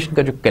कल्टीवेशन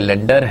का जो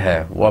कैलेंडर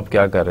है वो अब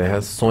क्या कर रहे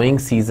हैं, सोइंग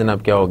सीजन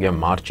अब क्या हो गया,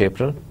 मार्च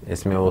अप्रैल,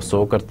 इसमें वो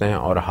सो करते हैं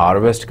और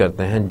हार्वेस्ट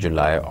करते हैं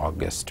जुलाई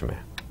अगस्त में।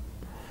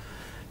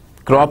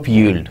 क्रॉप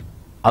यील्ड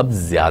अब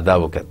ज्यादा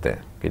वो कहते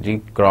हैं कि जी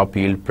क्रॉप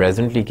यील्ड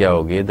प्रेजेंटली क्या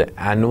हो गई, the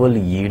annual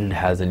yield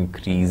has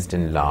increased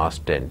in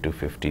last 10 to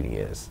 15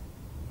 years,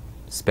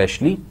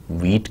 specially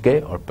wheat के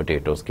और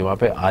पोटैटोज के। वहां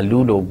पे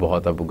आलू लोग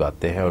बहुत अब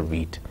उगाते हैं और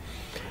wheat.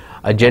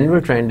 A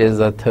general trend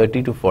is a 30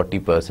 to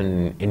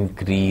 40%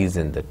 increase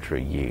in the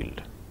tree yield.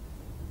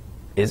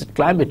 Is it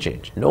climate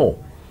change? No.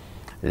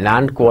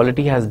 Land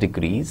quality has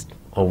decreased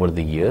over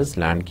the years.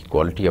 Land की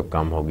quality अब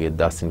कम हो गई,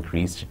 thus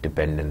increased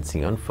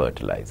dependency on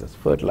fertilizers.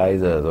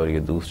 Fertilizers और ये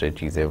दूसरे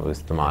चीज़ें वो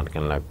इस्तेमाल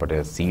करने लग पड़े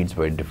हैं, seeds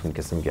बड़े different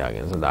किस्म के आ गए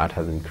हैं, so that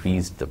has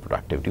increased the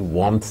productivity.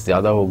 Warmth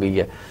ज़्यादा हो गई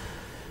है.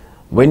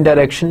 Wind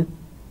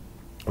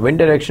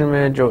direction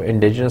में जो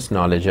इंडिजिनस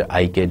नॉलेज है,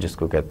 IK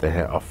जिसको कहते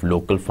हैं, of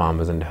local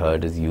farmers and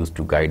heard is used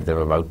to guide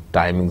them about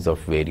timings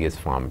of various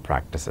farm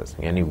practices.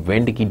 यानी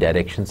विंड की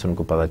डायरेक्शन से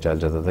उनको पता चल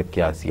जाता था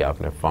क्या सी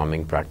आपने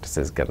फार्मिंग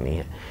प्रैक्टिसेस करनी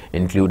है,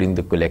 including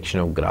the collection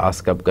of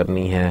grass कब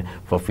करनी है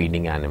for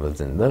feeding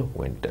animals in the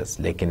winters.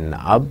 लेकिन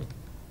अब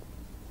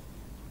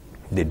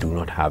they do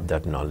not have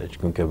that knowledge,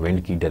 क्योंकि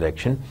विंड की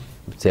डायरेक्शन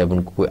से अब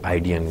उनको कोई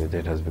आइडिया नहीं,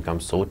 it has become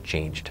so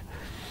changed.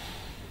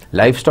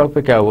 Life stock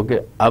पे क्या हुआ कि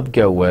अब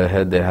क्या हुआ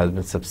है, there has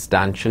been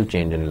substantial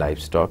change in life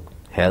stock,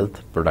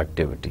 health,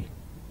 productivity,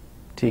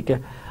 ठीक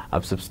है।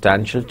 अब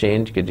सब्सटैंशियल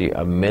चेंज कि जी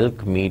अब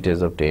मिल्क मीट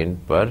इज ऑब्टेन्ड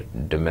पर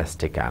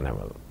domestic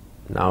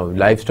animal. Now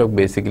life stock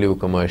basically वो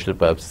कमर्शियल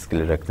पर्पसेस के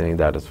लिए रखते नहीं,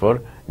 that is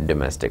for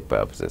domestic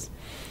purposes,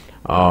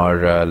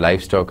 और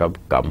लाइफ स्टॉक अब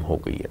कम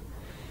हो गई है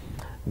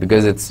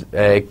बिकॉज इट्स,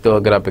 एक तो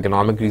अगर आप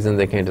इकोनॉमिक रीजन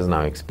देखें, it is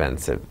now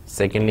expensive.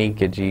 Secondly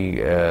कि जी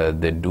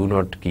they do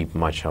not keep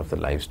much of the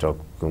life stock,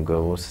 क्योंकि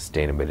वो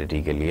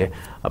सस्टेनेबिलिटी के लिए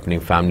अपनी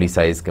फैमिली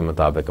साइज के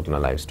मुताबिक अपना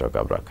लाइफ स्टॉक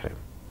आप रख रहे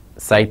हैं।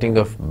 साइटिंग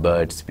ऑफ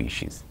बर्ड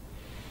स्पीशीज,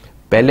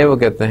 पहले वो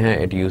कहते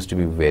हैं it used to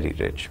be very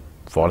rich,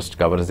 forest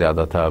cover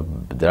ज़्यादा था,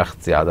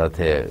 दरख्त ज़्यादा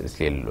थे,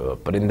 इसलिए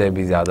परिंदे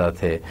भी ज़्यादा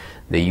थे।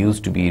 It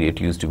used to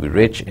be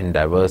rich in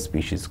diverse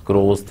species,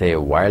 crows थे,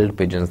 वाइल्ड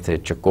पिजन्स थे,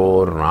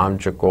 चकोर, राम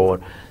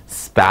चकोर,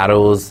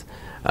 sparrows,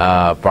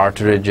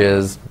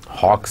 partridges,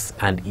 hawks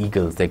and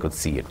eagles, they could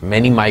see it.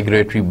 Many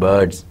migratory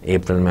birds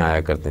April में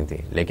आया करती थी,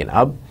 लेकिन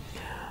अब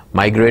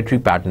migratory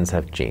patterns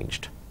have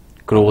changed.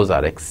 Crows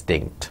are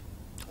extinct.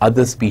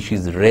 Other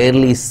species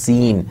rarely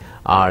seen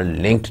are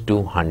linked to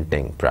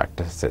hunting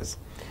practices.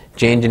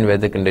 Change in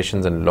weather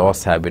conditions and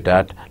loss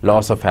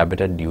of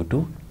habitat due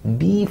to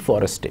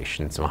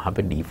deforestation. So वहाँ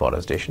पे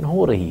deforestation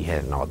हो रही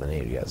है northern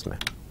areas में.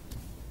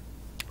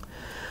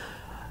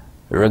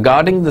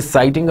 Regarding the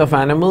sighting of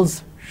animals,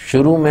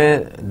 शुरू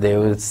में they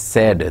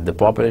said, the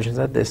population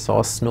said they saw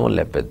snow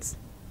leopards,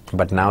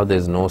 but now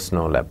there is no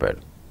snow leopard.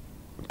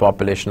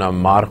 Population of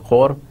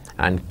markhor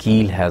and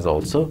keel has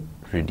also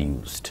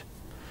reduced.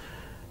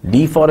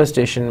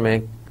 Deforestation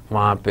में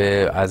वहाँ पे,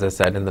 as I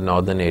said, in the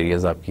northern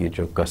areas आपकी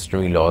जो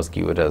customary laws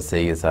की वजह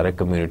से ये सारे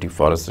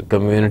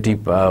community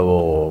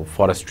वो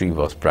forestry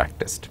was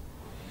practiced.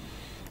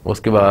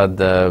 उसके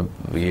बाद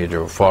ये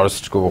जो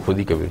forest को वो खुद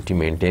ही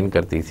community maintain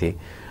करती थी,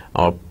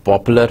 और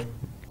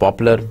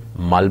पॉपुलर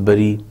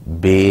मलबरी,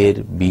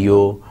 बेर,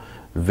 बियो,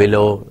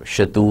 willow,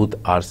 shatut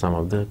are some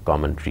of the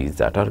common trees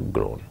that are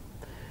grown.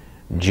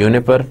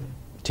 Juniper,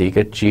 ठीक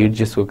है, चीड़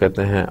जिसको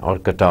कहते हैं, और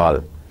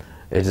कटाल,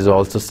 it is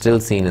also still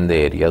seen in the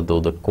area, though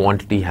the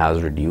quantity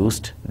has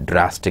reduced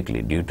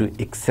drastically due to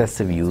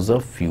excessive use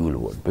of fuel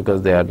wood,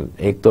 because they are,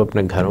 एक तो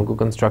अपने घरों को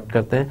construct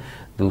करते हैं,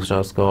 दूसरा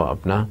उसको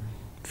अपना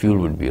fuel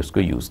wood भी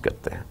उसको use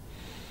करते हैं.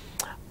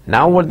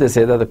 Now what they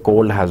say that the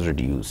cold has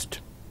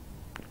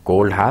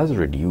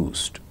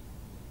reduced,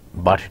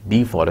 but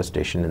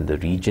deforestation in the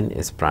region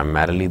is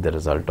primarily the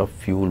result of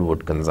fuel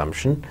wood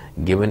consumption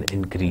given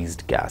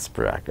increased gas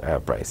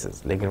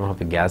prices. लेकिन वहाँ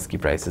पे gas की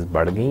prices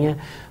बढ़ गई हैं,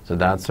 so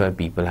that's why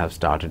people have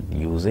started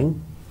using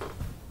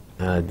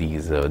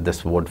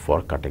this wood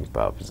for cutting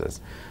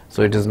purposes.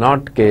 So it is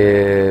not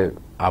कि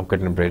आपका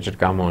temperature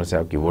कम होने से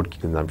आपकी wood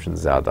की consumption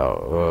ज़्यादा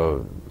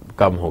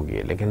कम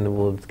होगी, लेकिन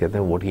वो कहते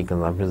हैं wood की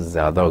consumption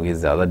ज़्यादा होगी,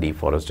 ज़्यादा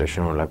deforestation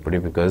होने लग पड़ी,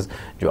 because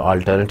जो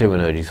alternative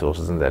energy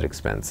sources हैं they're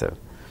expensive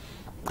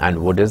and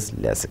wood is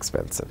less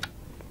expensive.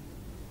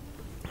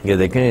 ये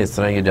देखें इस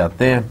तरह ये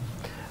जाते हैं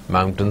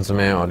mountains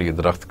में और ये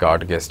दरख्त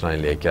काट के इस तरह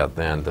लेके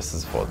आते हैं, and this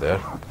is for their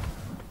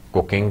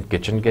cooking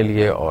kitchen के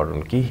लिए और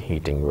उनकी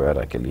heating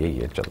वगैरह के लिए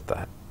ये चलता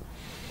है.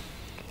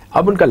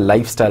 अब उनका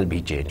lifestyle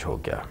भी change हो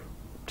गया,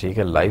 ठीक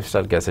है.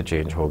 lifestyle कैसे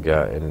change हो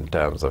गया in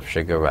terms of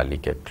Sugar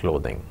Valley के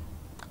clothing.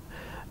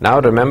 Now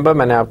remember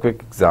मैंने आपको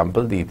एक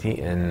example दी थी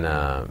in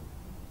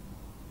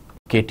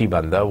Katie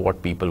Banda.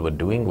 What people were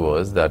doing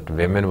was that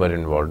women were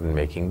involved in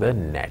making the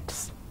nets.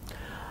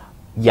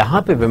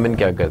 यहाँ पे women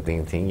क्या करती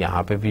थी,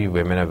 यहाँ पे भी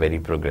women are very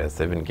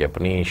progressive, इनकी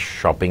अपनी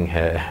shopping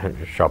है,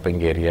 shopping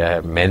area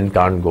है, men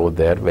can't go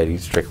there, very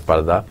strict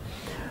पर्दा.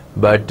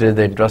 But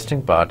the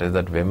interesting part is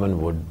that women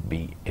would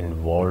be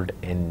involved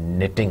in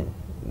knitting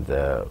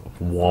the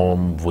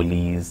warm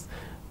woolies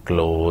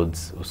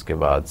clothes, उसके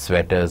बाद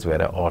sweaters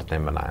वगैरह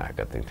औरतें बनाया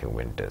करती थी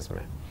winters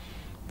में.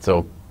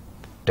 So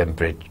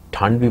टेम्परेचर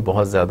ठंड भी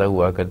बहुत ज़्यादा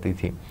हुआ करती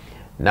थी.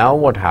 Now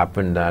what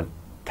happened that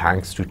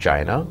thanks to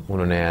China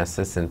उन्होंने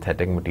ऐसे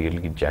सिंथेटिक मटेरियल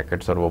की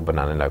जैकेट्स और वो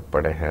बनाने लग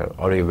पड़े हैं,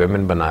 और ये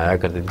वेमेन बनाया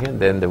करती थी.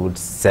 Then they would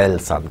sell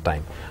some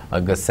time.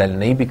 अगर सेल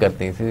नहीं भी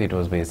करती थी, it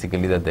was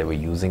basically that they were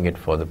using it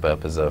for the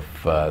purpose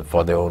of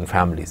for their own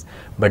families,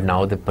 but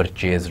now they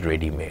purchase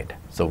readymade.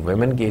 So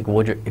women की एक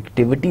वो जो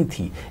एक्टिविटी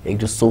थी, एक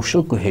जो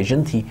सोशल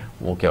कोहेजन थी,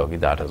 वो क्या होगी,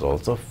 that is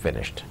also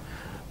finished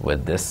with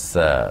this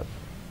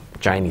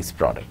Chinese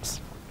products.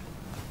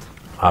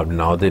 अब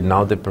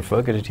now they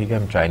prefer कि ठीक है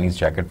हम चाइनीज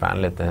जैकेट पहन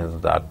लेते हैं, so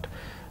that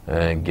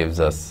gives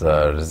us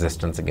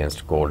resistance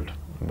against cold,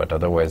 but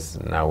otherwise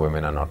now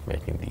women are not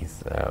making these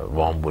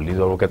warm woolies.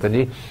 और वो कहते हैं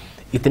जी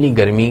इतनी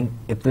गर्मी,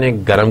 इतने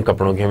गर्म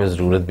कपड़ों की हमें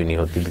ज़रूरत भी नहीं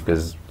होती,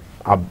 because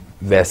अब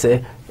वैसे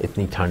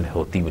इतनी ठंड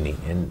होती भी नहीं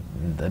in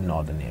the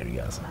northern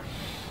areas.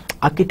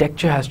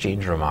 Architecture has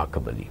changed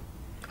remarkably.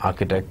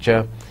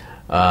 Architecture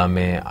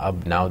में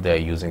अब now they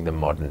are using the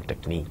modern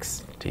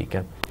techniques, ठीक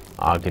है.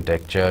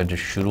 आर्किटेक्चर जो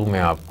शुरू में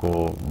आपको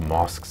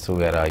मॉस्क्स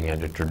वगैरह या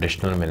जो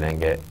ट्रेडिशनल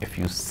मिलेंगे, if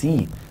you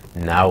see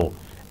now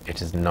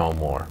it is no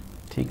मोर,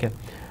 ठीक है.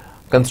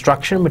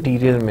 कंस्ट्रक्शन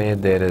मटेरियल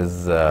में there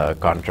is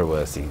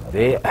controversy.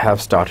 They have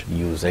started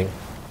using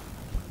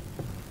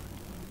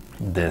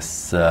this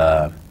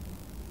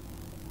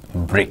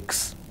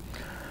bricks,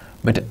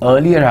 but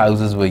earlier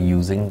houses were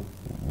using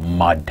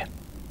mud.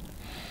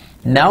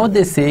 Now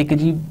they say कि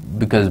जी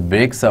because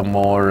bricks are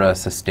more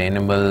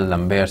sustainable,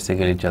 लंबे अरसे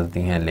के लिए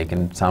चलती हैं,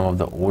 लेकिन some of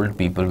the old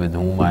people with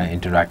whom I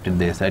interacted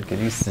they said कि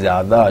जी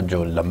ज़्यादा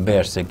जो लंबे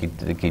अरसे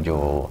की जो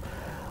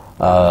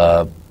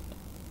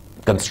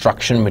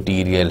construction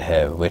material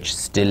है which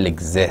still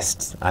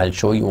exists. I'll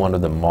show you one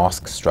of the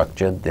mosque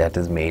structure that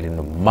is made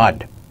in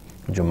mud.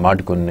 जो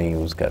mud को नहीं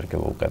use करके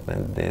वो करते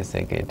हैं, they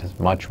say कि it is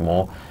much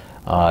more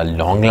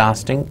long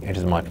lasting, it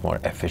is much more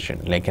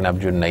efficient. लेकिन अब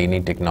जो नई नई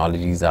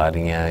टेक्नोलॉजीज आ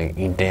रही हैं,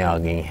 ईंटें आ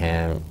गई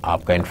हैं,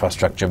 आपका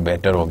इंफ्रास्ट्रक्चर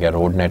बेटर हो गया,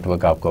 रोड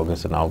नेटवर्क आपका हो गया,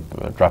 so now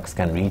trucks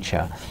can reach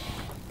here.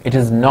 It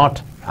is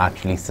not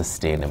actually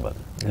sustainable.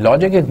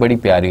 Logic एक बड़ी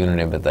प्यारी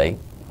उन्होंने बताई.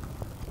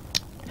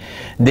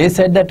 They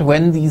said that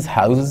when these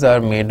houses are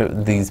made,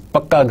 these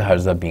पक्का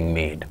घर्स are being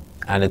made,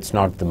 and it's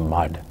not the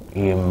mud.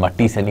 ये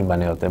मट्टी से नहीं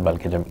बने होते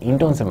बल्कि जब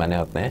ईंटों से बने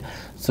होते हैं,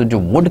 so जो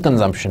wood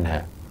consumption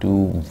है to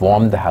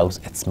warm the house,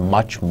 it's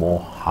much more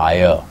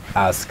higher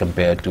as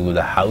compared to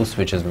the house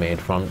which is made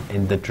from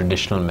in the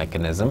traditional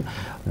mechanism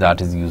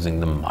that is using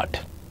the mud.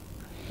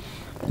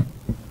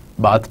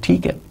 बात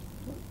ठीक है,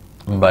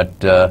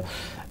 but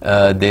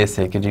they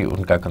say कि जी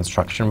उनका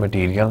construction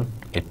material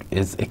it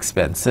is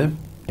expensive.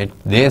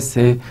 They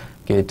say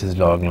कि it is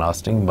long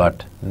lasting,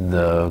 but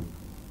the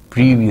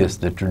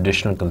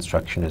traditional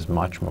construction is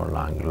much more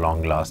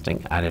long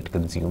lasting, and it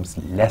consumes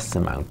less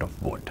amount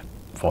of wood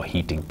for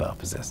heating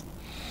purposes.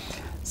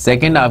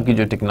 Second, आपकी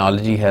जो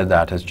technology है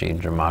that has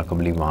changed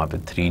remarkably. वहाँ पे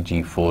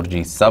 3G,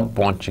 4G सब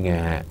पहुँच गए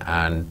हैं,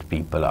 and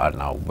people are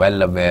now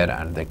well aware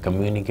and they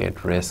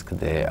communicate risk.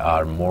 They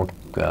are more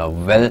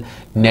well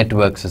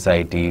network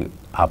society.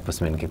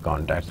 आपस में इनके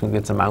contacts, क्योंकि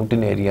it's a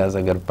mountain areas.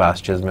 अगर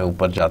pastures में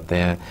ऊपर जाते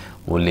हैं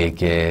वो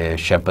लेके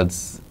shepherds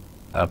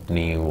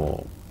अपनी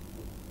वो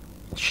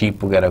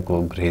sheep वगैरह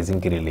को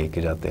grazing के लिए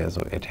लेके जाते हैं,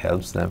 so it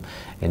helps them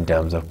in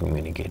terms of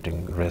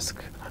communicating risk,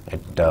 in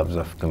terms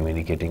of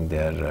communicating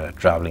their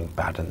traveling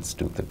patterns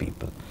to the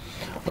people.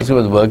 Also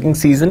with working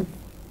season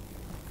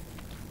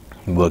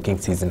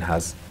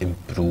has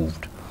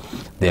improved.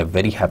 They are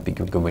very happy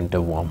क्योंकि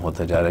winter warm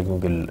होता जा रहा है,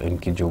 क्योंकि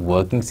इनकी जो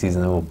working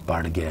season है वो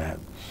बढ़ गया है.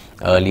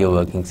 Earlier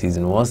working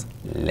season was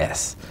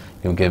less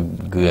क्योंकि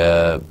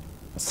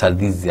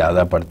सर्दी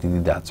ज़्यादा पड़ती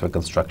थी, that's why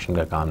construction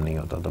का काम नहीं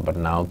होता था. But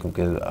now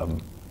क्योंकि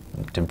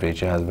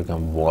temperature has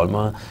become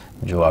warmer,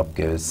 जो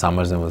आपके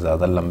summers हैं वो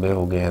ज़्यादा लंबे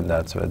हो गए हैं,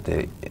 that's why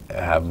they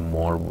have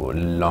more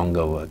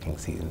longer working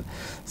season.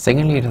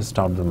 Secondly, it has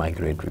stopped the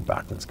migratory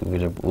patterns क्योंकि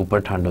जब ऊपर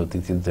ठंड होती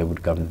थी they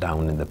would come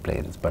down in the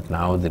plains, but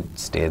now they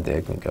stay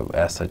there क्योंकि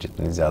as such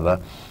इतनी ज़्यादा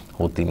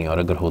होती नहीं, और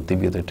अगर होती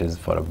भी है तो it is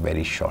for a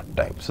very short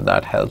time. So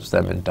that helps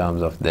them in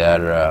terms of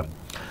their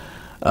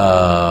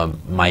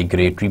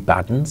migratory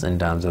patterns, in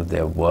terms of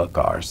their work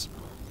hours.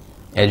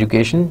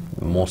 Education,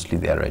 mostly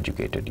they are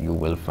educated. You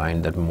will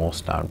find that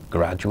most are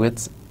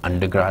graduates,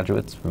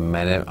 undergraduates.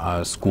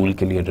 मैंने school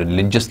के लिए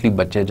religiously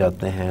बच्चे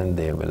जाते हैं.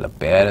 They will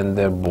appear in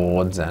their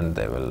boards and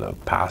they will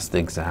pass the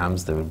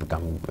exams. They will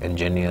become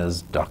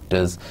engineers,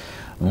 doctors.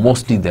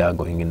 Mostly they are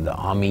going in the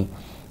army,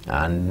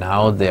 and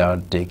now they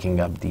are taking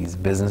up these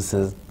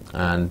businesses.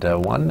 And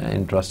one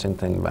interesting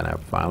thing when I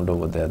found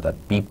over there that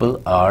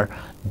people are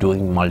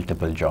doing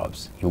multiple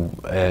jobs.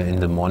 In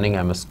the morning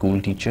I'm a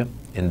school teacher.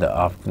 In the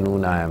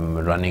afternoon I am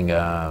running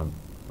a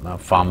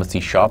pharmacy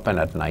shop, and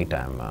at night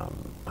I'm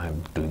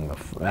doing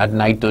at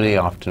night to the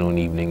afternoon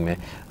evening में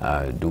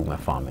do my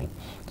farming.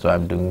 So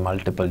I'm doing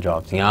multiple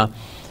jobs. यहाँ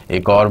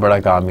एक और बड़ा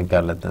काम ही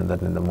कर लेते हैं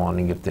that in the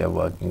morning if they are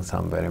working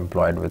somewhere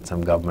employed with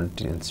some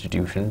government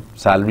institution,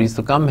 salaries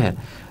तो कम है,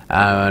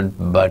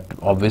 but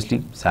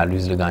obviously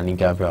salaries लगानी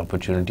क्या पे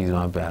opportunities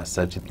वहाँ पे as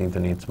such इतनी तो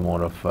नहीं, it's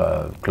more of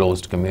a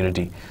closed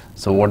community.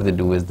 So what they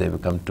do is they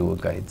become tour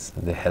guides.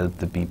 They help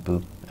the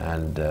people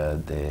and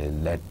they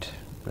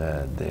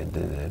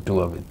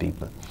tour with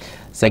people.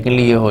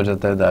 Secondly ये हो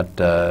जाता है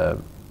that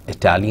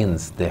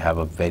Italians, they have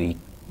a very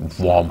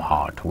warm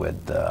heart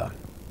with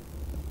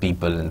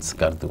people in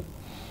Skardu.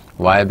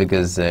 Why?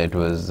 Because it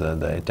was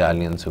the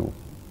Italians who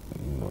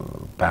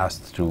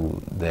passed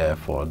through there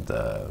for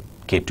the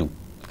K2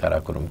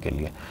 Karakoram ke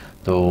liye.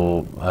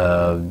 So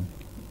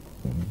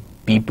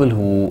people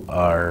who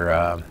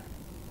are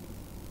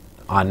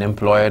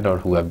unemployed or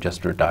who have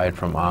just retired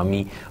from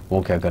army,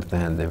 wo kya karte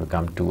hain, they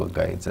become tour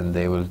guides, and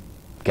they will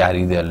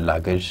carry their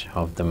luggage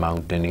of the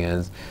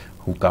mountaineers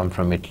who come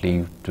from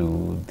Italy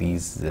to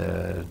these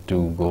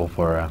to go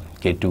for a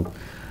K2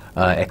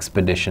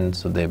 expedition.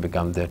 So they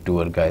become their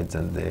tour guides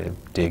and they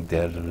take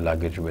their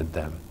luggage with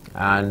them.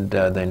 And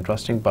the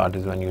interesting part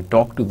is when you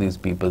talk to these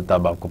people,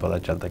 tab aapko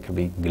pata chalta hai ki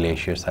bhai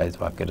glacier size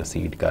waqai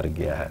recede kar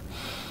gaya hai.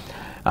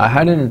 I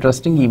had an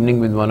interesting evening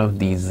with one of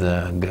these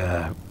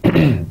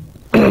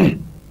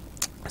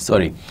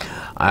sorry,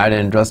 I had an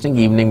interesting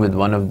evening with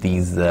one of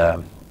these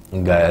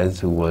guys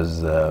who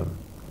was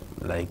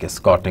like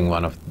escorting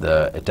one of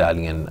the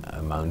Italian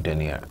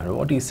mountaineer, and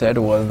what he said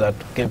was that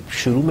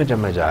shuru mein jab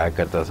main jaya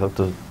karta tha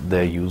to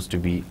there used to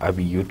be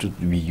we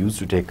used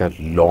to take a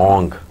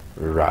long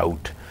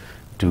route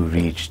to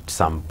reach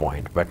some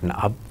point, but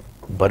now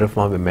barf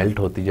wahan pe melt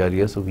hoti ja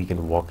rahi hai, so we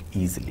can walk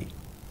easily.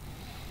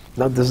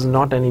 Now this is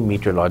not any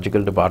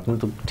meteorological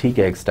department, so theek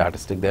hai ek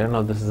statistic there.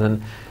 Now this is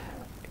an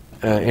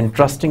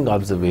interesting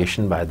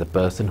observation by the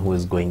person who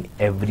is going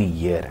every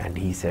year, and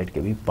he said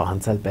कि भी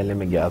 5 साल पहले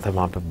मैं गया था,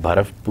 वहाँ पे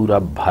बर्फ पूरा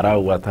भरा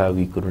हुआ था,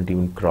 we couldn't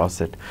even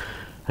cross it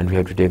and we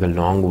had to take a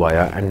long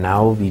via, and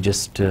now we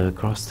just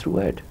cross through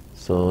it.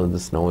 So the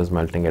snow is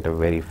melting at a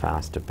very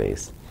fast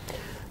pace.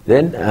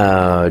 Then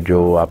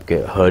जो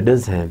आपके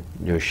herders हैं,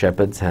 जो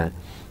shepherds हैं,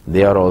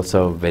 they are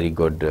also very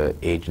good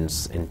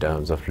agents in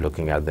terms of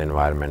looking at the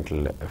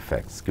environmental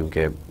effects,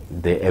 क्योंकि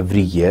they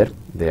every year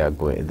they are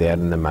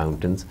in the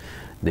mountains.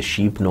 The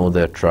sheep know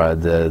the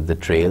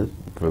trail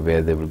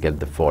where they will get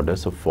the fodder.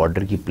 So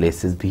fodder की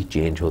places भी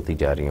change होती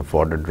जा रही हैं.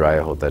 Fodder dry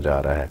होता जा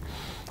रहा है.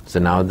 So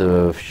now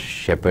the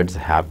shepherds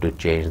have to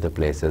change the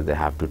places. They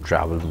have to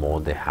travel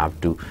more. They have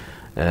to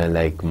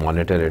like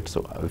monitor it.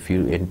 So if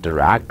you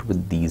interact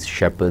with these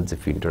shepherds,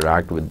 if you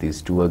interact with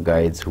these tour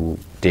guides who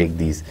take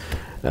these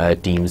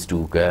teams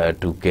to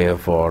care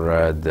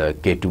for the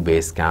K2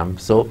 base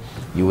camp, so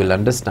you will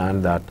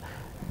understand that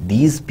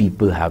these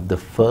people have the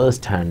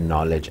first-hand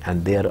knowledge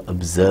and they are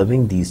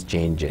observing these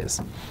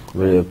changes.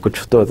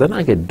 कुछ तो होता है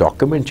ना कि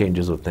document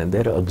changes होते हैं. They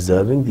are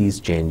observing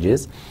these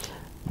changes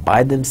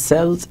by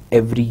themselves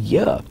every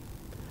year.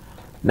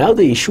 Now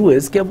the issue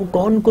is कि अब वो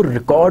कौन को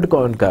record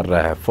कौन कर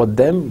रहा है. For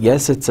them,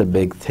 yes, it's a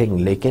big thing.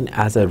 लेकिन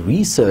as a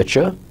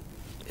researcher,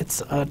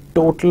 it's a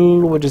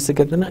total, what जिसे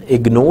कहते हैं ना,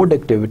 ignored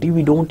activity.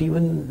 We don't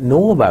even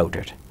know about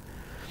it.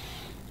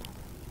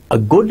 A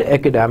good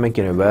academic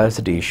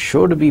university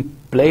should be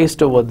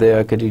placed over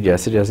there कि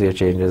जैसे जैसे ये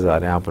changes आ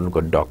रहे हैं आप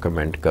उनको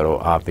document करो,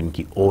 आप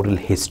इनकी oral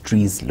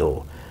histories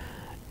low.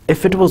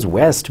 If it was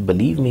West,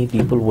 believe me,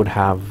 people would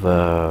have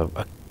a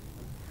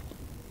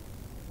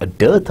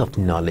dearth of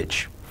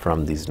knowledge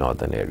from these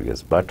northern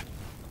areas. But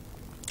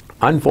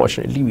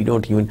unfortunately, we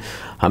don't even.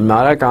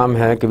 हमारा काम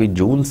है कि भी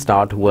June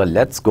start हुआ,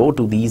 let's go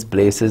to these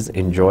places,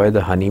 enjoy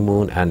the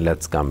honeymoon, and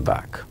let's come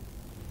back.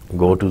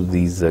 Go to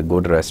these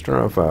good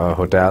restaurants,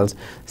 hotels,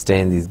 stay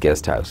in these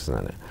guest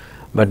houses.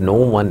 But no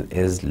one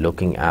is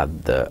looking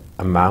at the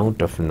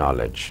amount of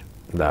knowledge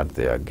that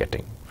they are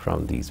getting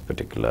from these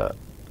particular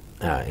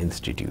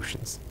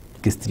institutions.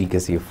 किस तरीके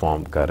से ये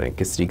form कर रहे हैं,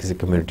 किस तरीके से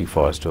कम्युनिटी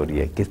फॉरेस्ट हो रही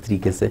है, किस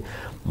तरीके से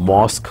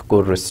मॉस्क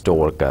को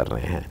रिस्टोर कर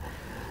रहे हैं,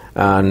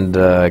 एंड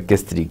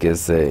किस तरीके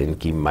से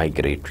इनकी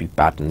माइग्रेटरी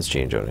पैटर्न्स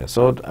चेंज हो रहे हैं.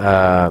 सो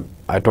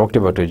I talked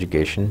about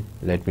education,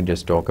 let me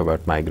just talk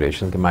about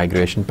migration.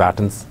 Migration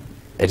patterns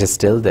it is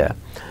still there,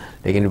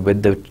 लेकिन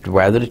with the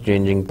weather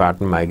changing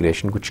pattern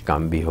migration कुछ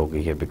कम भी हो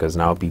गई है, because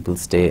now people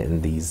stay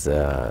in these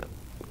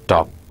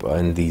top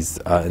in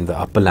the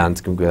upper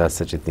lands, क्योंकि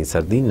सच इतनी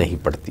सर्दी नहीं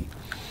पड़ती.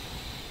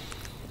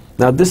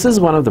 Now this is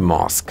one of the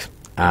mosques,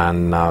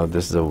 and now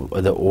this is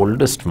the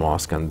oldest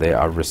mosque, and they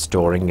are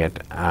restoring it,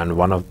 and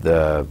one of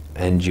the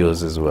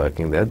NGOs is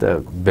working there. The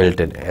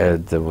built in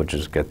वो जो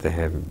कहते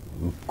हैं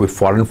कोई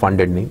foreign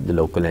funded नहीं, the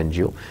local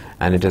NGO,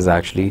 and it is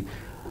actually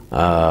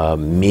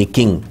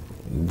making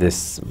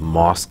this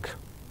mosque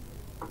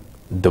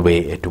the way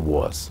it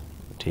was.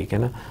 ठीक है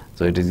ना?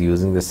 So it is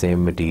using the same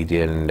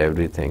material and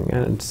everything,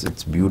 and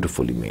it's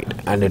beautifully made,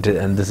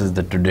 and this is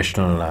the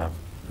traditional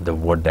the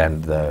wood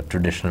and the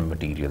traditional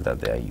material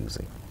that they are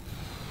using.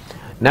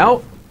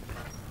 Now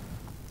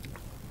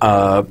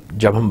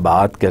जब हम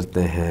बात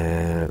करते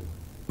हैं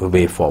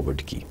way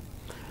forward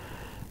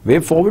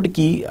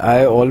की,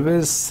 I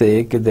always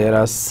say कि there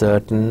are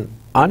certain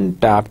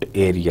untapped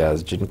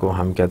areas जिनको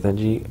हम कहते हैं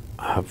जी,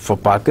 for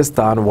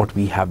Pakistan what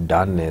we have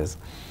done is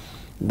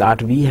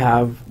that we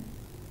have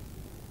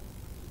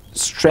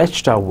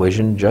stretched our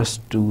vision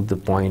just to the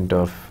point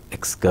of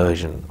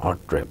excursion or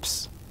trips.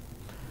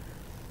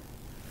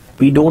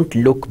 We don't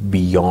look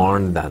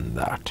beyond than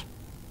that.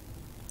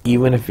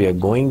 Even if we are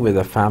going with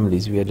our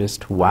families, we are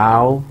just,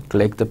 wow,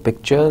 click the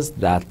pictures,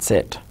 that's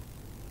it.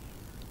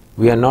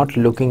 We are not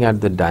looking at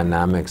the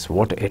dynamics,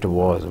 what it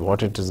was,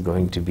 what it is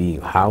going to be,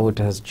 how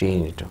it has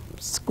changed.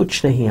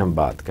 कुछ नहीं हम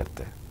बात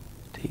करते,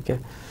 ठीक है?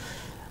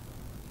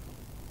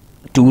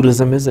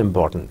 Tourism is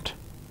important,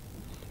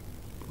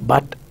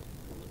 but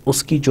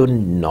उसकी जो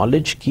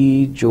knowledge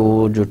की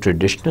जो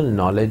traditional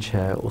knowledge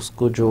है,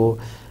 उसको जो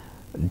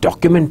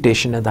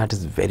documentation, and that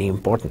is very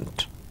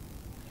important.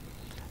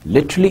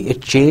 Literally,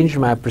 it changed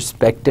my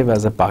perspective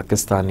as a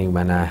Pakistani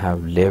when I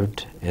have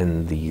lived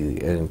in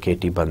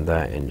Keti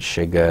Banda, in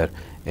Shigar,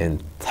 in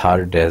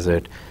Thar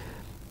Desert.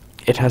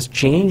 It has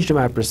changed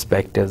my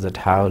perspective that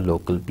how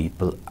local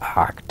people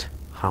act,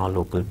 how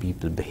local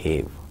people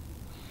behave.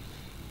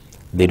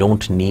 They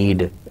don't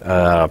need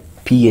a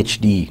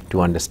PhD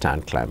to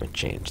understand climate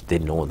change. They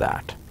know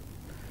that.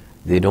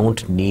 They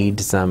don't need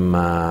some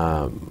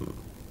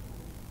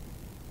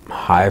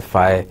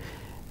hi-fi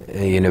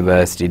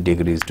university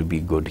degrees to be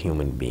good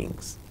human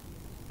beings.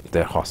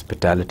 Their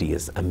hospitality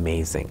is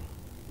amazing.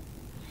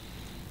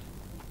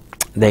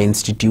 The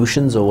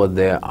institutions over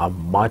there are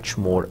much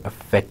more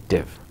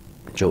effective,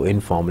 जो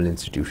informal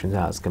institutions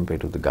as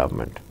compared to the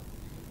government.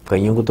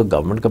 कईयों को तो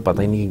government का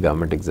पता ही नहीं कि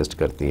government exist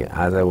करती है.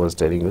 As I was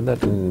telling you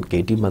that in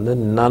KT Bandar,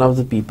 none of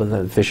the people,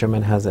 the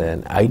fishermen has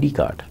an ID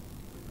card.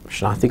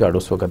 शनाख्ती card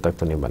उस वक्त तक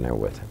तो नहीं बने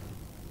हुए थे.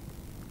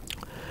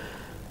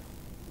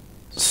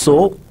 So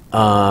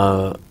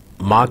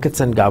markets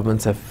and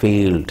governments have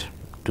failed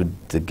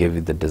to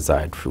give the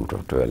desired fruit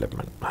of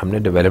development. हमने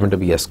development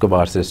अभी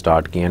Escobar से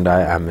start की, and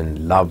I am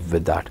in love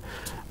with that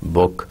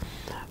book.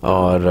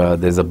 Or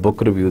there's a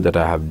book review that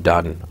I have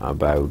done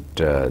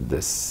about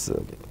this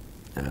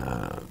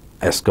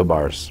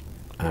Escobars,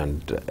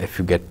 and if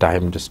you get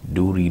time, just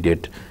do read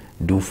it.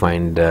 Do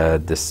find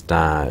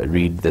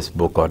read this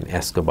book on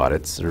Escobar.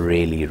 It's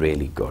really,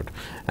 really good,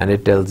 and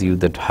it tells you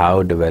that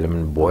how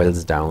development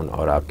boils down,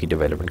 और आपकी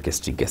development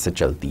किस तरीके से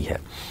चलती है.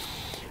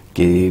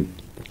 कि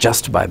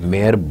just by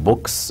mere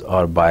books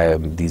or by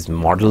these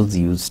models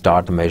you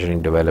start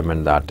measuring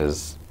development, that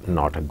is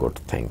not a good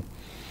thing.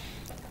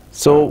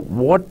 So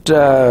what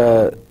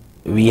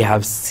we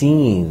have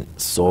seen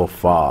so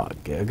far,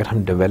 कि अगर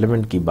हम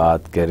development की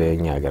बात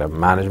करें या अगर हम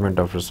management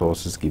of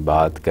resources की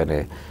बात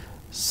करें,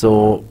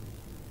 so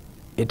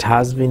it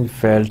has been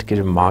felt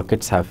that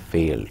markets have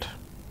failed.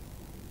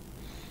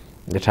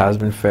 It has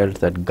been felt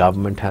that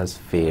government has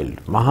failed.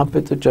 वहाँ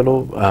पे तो चलो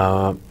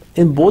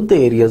in both the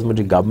areas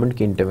मुझे government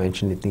की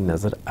intervention इतनी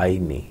नज़र आई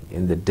नहीं.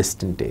 In the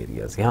distant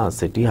areas, यहाँ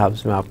city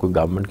hubs में आपको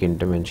government की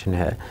intervention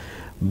है,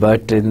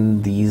 but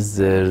in these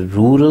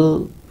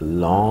rural,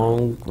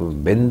 long,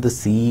 in the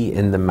sea,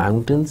 in the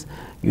mountains,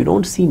 you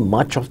don't see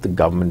much of the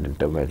government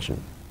intervention.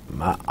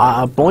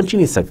 पहुँच ही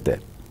नहीं सकते.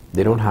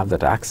 They don't have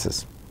that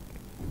access.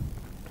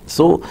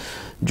 So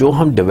जो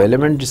हम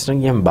डेवलपमेंट जिस तरह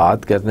की हम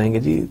बात करते हैं कि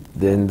जी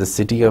in the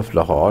city of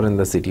Lahore, in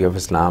the city of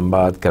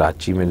Islamabad,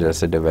 Karachi में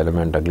जैसे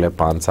डेवलपमेंट अगले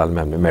 5 साल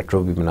में हमने मेट्रो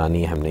भी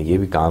बनानी है, हमने ये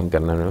भी काम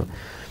करना है.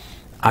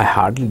 आई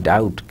हार्डली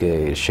डाउट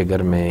कि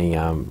शिगर में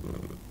या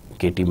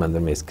केटी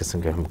मंदिर में इस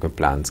किस्म के हम कोई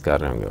प्लान्स कर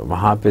रहे होंगे,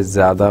 वहाँ पे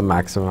ज़्यादा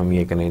मैक्सिमम हम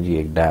ये करें जी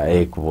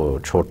एक वो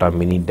छोटा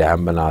मिनी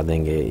डैम बना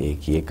देंगे,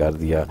 एक ये कर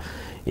दिया,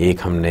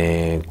 एक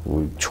हमने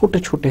छोटे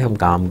छोटे हम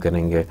काम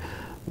करेंगे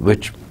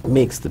which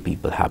makes the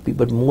people happy,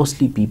 but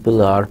mostly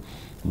people are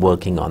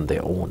working on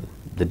their own.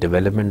 The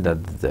development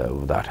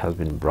that has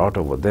been brought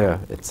over there,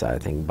 it's I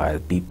think by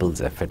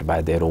people's effort,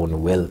 by their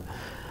own will.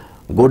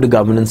 Good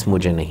governance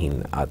मुझे नहीं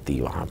आती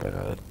वहाँ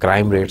पर.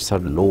 Crime rates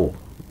are low.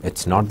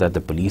 It's not that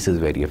the police is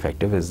very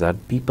effective, it's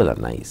that people are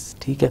nice.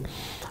 ठीक है.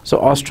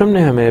 So Ostrom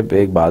ने हमें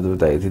एक बात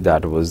बताई थी,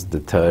 that was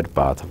the third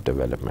path of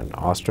development.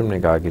 Ostrom ने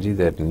कहा कि जी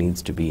there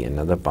needs to be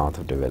another path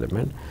of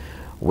development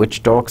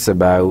which talks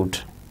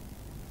about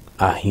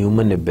a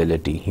human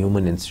ability,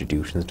 human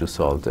institutions to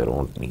solve their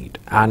own need,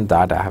 and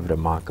that I have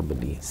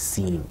remarkably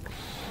seen.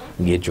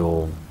 ये जो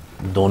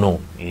दोनों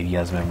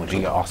areas में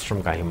मुझे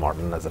Ostrom का ही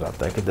model नज़र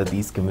आता है कि that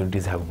these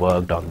communities have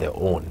worked on their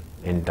own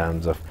in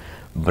terms of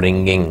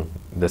bringing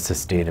the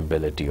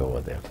sustainability over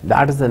there.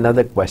 That is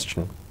another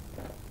question,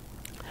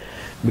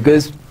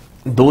 because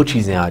दो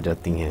चीज़ें आ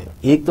जाती हैं.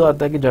 एक तो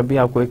आता है कि जब भी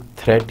आपको एक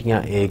threat या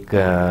एक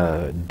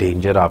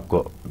danger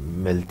आपको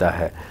मिलता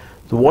है,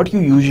 so what you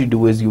usually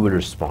do is you will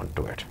respond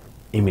to it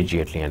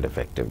immediately and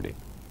effectively.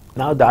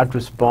 Now that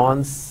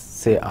response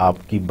से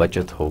आपकी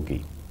बचत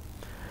होगी.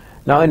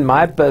 Now in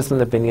my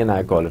personal opinion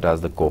I call it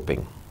as the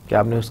coping, कि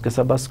आपने उसके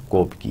साथ बस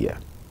cope किया.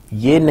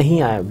 ये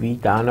नहीं आया, we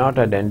cannot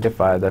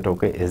identify that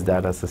okay is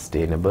that a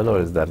sustainable or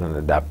is that an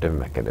adaptive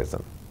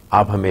mechanism.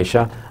 आप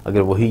हमेशा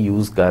अगर वही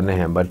use कर रहे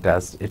हैं but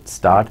as it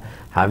start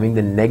having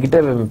the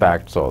negative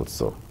impacts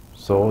also,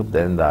 so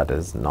then that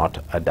is not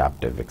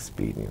adaptive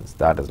experience,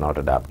 that is not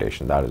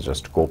adaptation, that is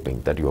just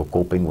coping, that you are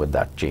coping with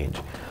that change,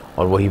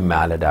 और वही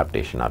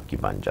maladaptation आपकी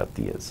बन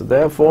जाती है. So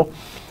therefore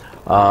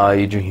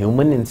ये जो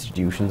human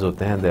institutions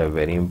होते हैं they are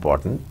very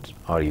important,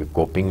 और ये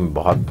coping में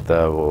बहुत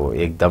वो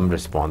एकदम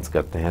response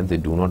करते हैं. They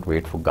do not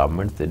wait for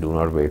governments, they do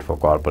not wait for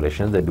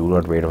corporations, they do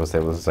not wait for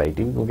civil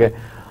society, क्योंकि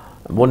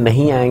वो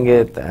नहीं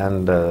आएंगे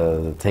and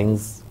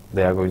things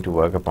they are going to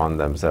work upon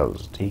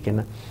themselves. ठीक है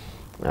ना.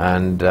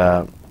 And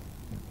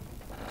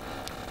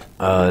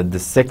the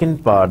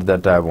second part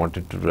that I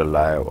wanted to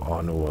rely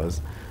on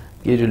was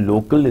ये जो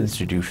local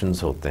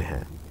institutions होते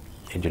हैं,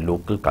 ये जो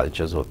local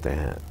cultures होते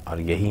हैं,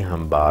 और यही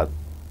हम बात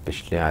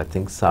पिछले I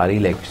think सारी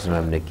lectures में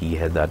हमने की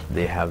है that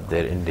they have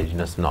their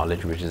indigenous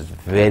knowledge which is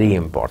very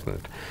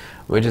important,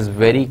 which is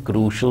very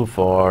crucial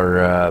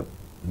for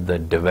the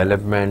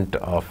development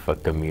of a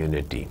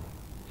community.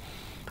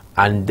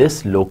 And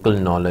this local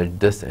knowledge,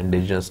 this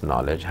indigenous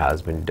knowledge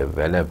has been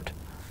developed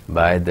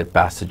by the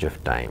passage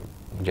of time.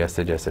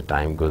 जैसे जैसे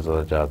time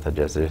गुजर जाता था,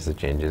 जैसे जैसे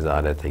changes आ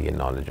रहे थे, ये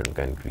नॉलेज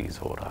उनका इंक्रीज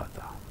हो रहा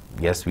था.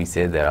 Yes, we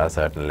say there are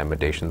certain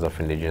limitations of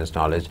indigenous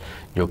knowledge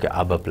जो कि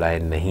अब अप्लाई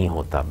नहीं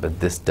होता, but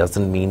this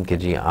doesn't mean कि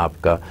जी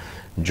आपका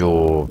जो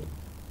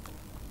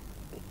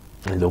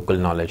लोकल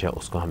नॉलेज है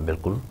उसको हम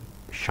बिल्कुल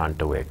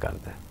शंट अवे कर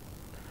दें.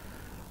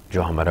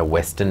 जो हमारा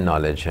वेस्टर्न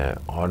नॉलेज है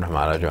और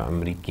हमारा जो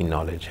अमेरिकी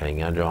नॉलेज है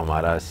या जो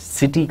हमारा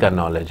सिटी का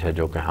नॉलेज है,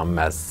 जो कि हम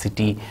एज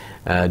सिटी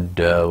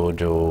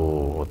जो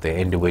होते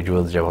हैं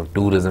इंडिविजुअल्स, जब हम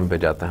टूरिज्म पे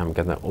जाते हैं हम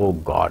कहते हैं ओ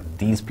God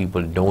these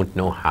people don't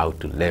know how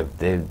to live,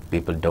 they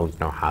people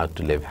don't know how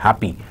to live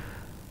happy.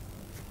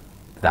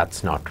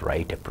 That's not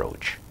right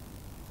approach.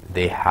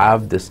 They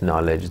have this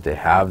knowledge, they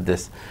have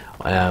this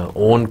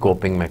own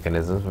coping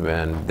mechanisms,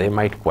 and they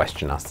might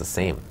question us the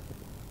same,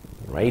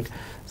 right?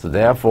 So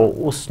therefore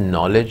उस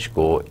knowledge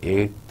को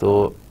एक तो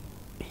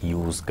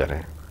use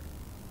करें,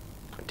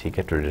 ठीक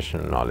है,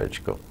 traditional knowledge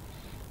को,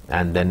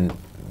 and then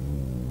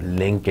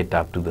link it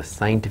up to the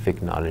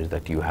scientific knowledge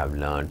that you have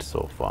learned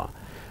so far.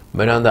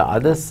 But on the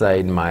other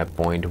side my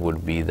point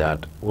would be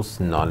that उस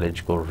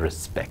knowledge को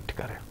respect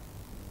करें.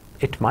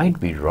 It might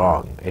be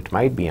wrong, it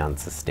might be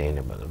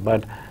unsustainable,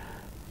 but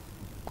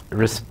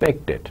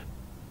respect it.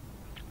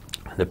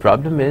 The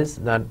problem is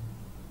that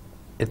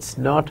it's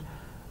not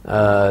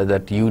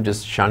that you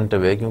just shunt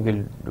away,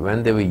 because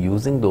when they were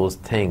using those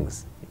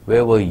things,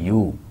 where were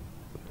you?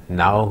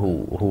 Now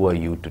who are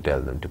you to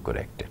tell them to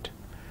correct it?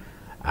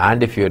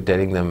 And if you're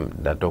telling them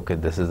that okay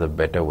this is a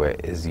better way,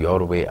 is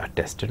your way a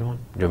tested one?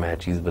 जो मैं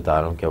चीज़ बता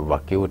रहा हूँ क्या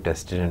वाकई वो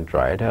tested and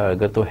tried है?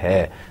 अगर तो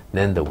है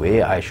then the way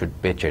I should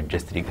pitch it,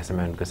 जिस तरीके से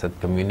मैं उनके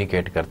साथ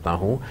communicate करता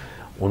हूँ,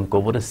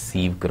 उनको वो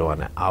रिसीव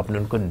करवाना है. आपने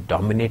उनको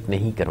डोमिनेट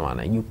नहीं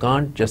करवाना है. You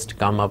can't just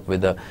come up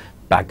with a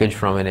package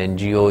from an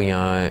NGO या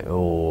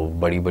वो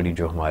बड़ी बड़ी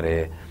जो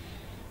हमारे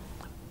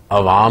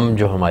अवाम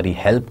जो हमारी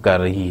हेल्प कर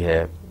रही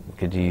है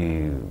कि जी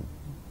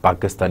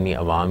पाकिस्तानी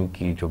अवाम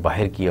की जो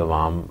बाहर की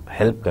अवाम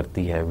हेल्प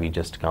करती है, we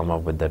just come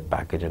up with that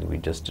package and we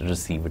just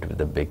receive it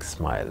with a big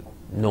smile.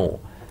 No,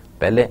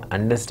 पहले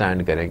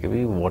अंडरस्टैंड करें कि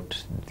भाई what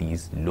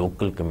these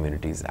local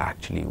communities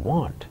actually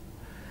want.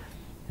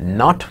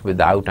 Not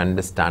without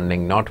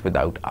understanding, not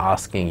without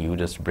asking, you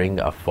just bring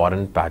a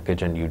foreign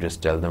package and you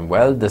just tell them,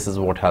 well, this is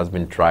what has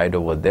been tried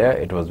over there,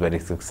 it was very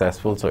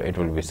successful, so it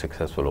will be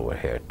successful over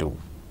here too.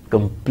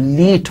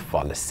 Complete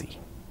fallacy.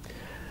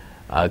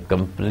 A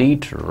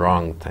complete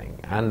wrong thing.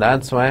 And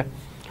that's why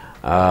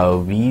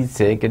we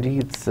say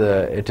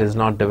it is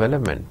not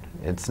development.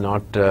 It's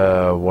not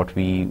what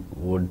we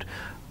would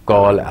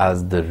call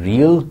as the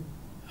real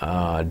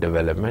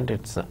development.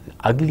 It's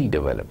ugly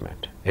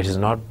development. It is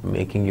not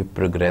making you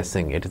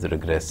progressing, it is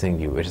regressing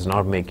you. It is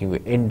not making you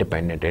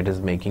independent, it is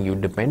making you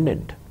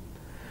dependent.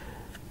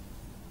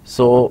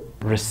 So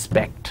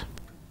respect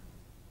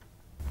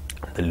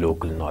the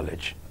local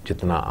knowledge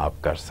jitna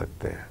aap kar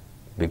sakte hain,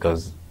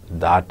 because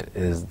that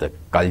is the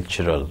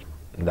cultural,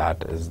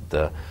 that is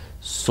the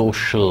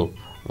social,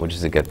 which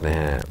is कहते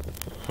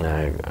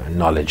हैं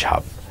knowledge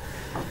hub.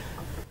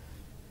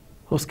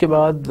 उसके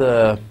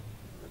बाद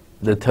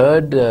the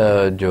third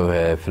जो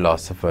है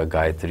philosopher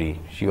Gayatri,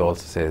 she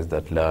also says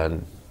that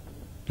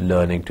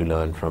learning to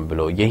learn from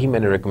below. यही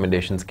मैंने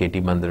recommendations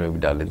KT मंदिर में भी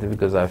डाले थे,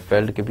 because I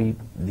felt कि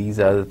these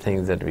are the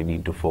things that we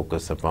need to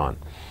focus upon.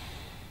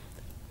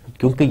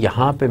 क्योंकि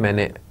यहाँ पे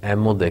मैंने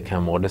MO देखा,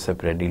 modus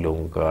operandi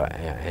लोगों का,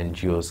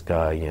 NGOs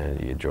का, या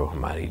ये जो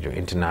हमारी जो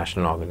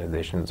international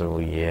organizations हैं, वो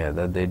ये है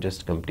that they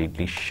just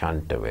completely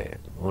shunt away.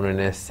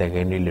 उन्होंने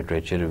secondary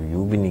literature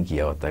review भी नहीं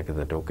किया होता कि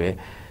that okay,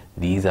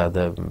 these are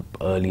the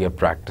earlier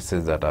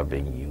practices that are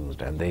being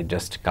used, and they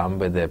just come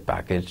with their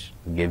package,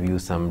 give you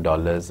some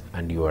dollars,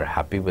 and you are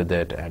happy with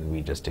it, and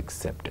we just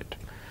accept it.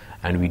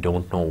 And we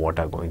don't know what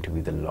are going to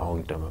be the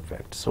long-term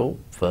effects. So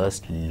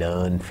first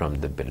learn from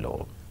the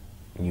below.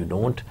 You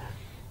don't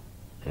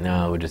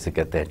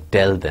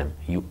tell them,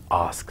 you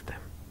ask them.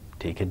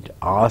 Take it,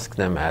 ask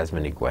them as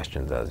many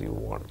questions as you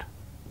want.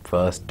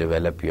 First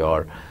develop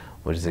your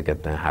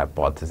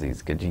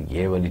hypotheses कि जी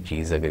ये वाली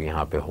चीज़ अगर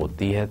यहाँ पे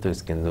होती है तो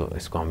इसके अंदर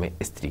इसको हमें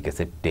इस तरीके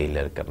से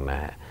टेलर करना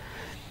है.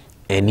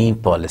 Any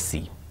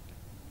policy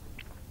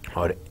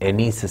or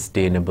any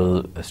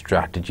sustainable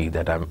strategy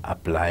that I'm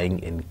applying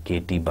in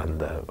KT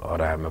Bandar,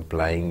 or I'm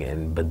applying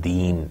in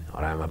Badin,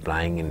 or I'm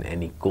applying in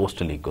any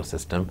coastal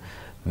ecosystem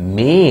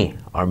may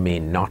or may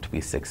not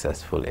be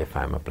successful if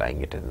I'm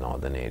applying it in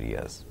northern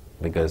areas,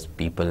 because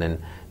people in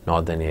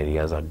northern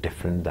areas are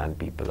different than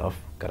people of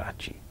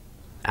Karachi.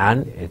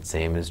 And it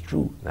same is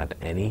true that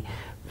any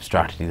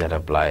strategy that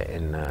apply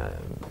in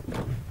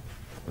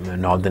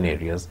northern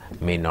areas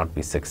may not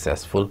be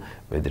successful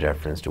with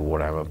reference to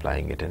what I'm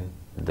applying it in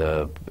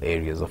the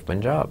areas of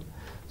Punjab.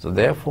 So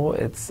therefore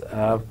it's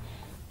a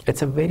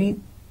very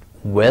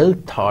well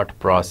thought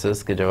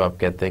process कि जब आप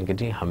कहते हैं कि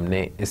जी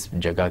हमने इस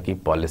जगह की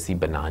पॉलिसी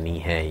बनानी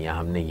है या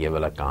हमने ये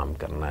वाला काम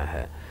करना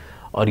है,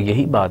 और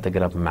यही बात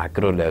अगर आप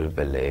मैक्रो लेवल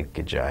पे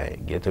लेके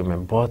जाएंगे तो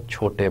मैं बहुत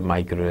छोटे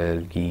माइक्रो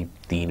लेवल की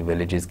 3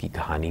 विलेजेस की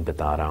कहानी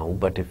बता रहा हूँ,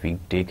 but if we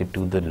take it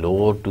to the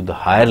lower to the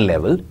higher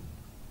level,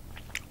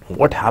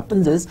 what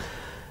happens is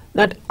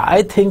that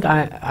I think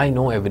I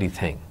know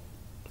everything,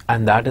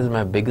 and that is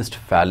my biggest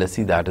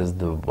fallacy. That is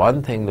the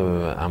one thing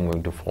that I'm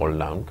going to fall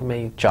down. कि मैं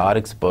 4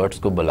 experts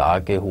को बुला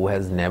के who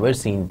has never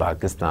seen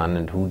Pakistan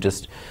and who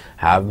just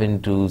have been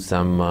to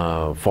some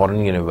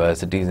foreign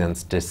universities and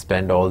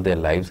spend all their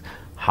lives,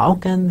 how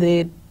can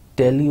they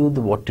tell you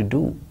what to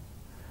do?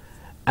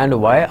 And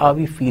why are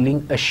we feeling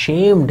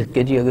ashamed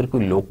कि जी अगर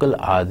कोई local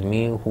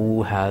आदमी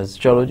who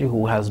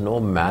has no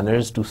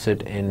manners to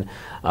sit in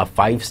a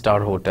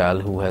 5-star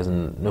hotel, who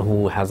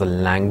has a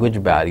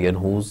language barrier,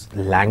 whose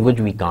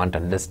language we can't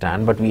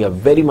understand, but we are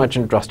very much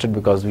interested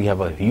because we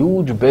have a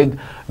huge big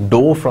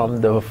dough from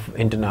the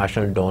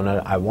international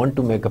donor. I want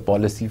to make a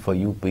policy for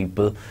you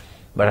people,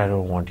 but I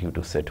don't want you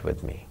to sit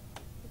with me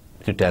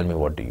to tell me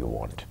what do you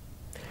want.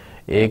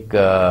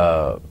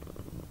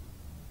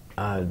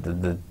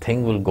 The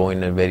thing will go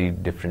in a very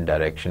different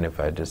direction if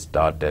I just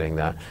start telling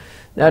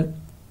that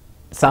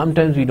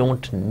sometimes we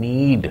don't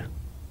need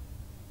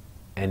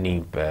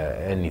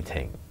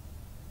anything,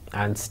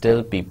 and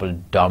still people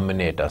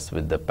dominate us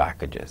with the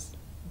packages.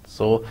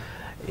 So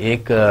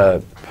एक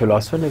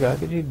philosopher ने कहा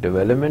कि जी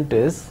development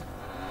is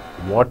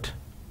what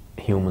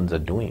humans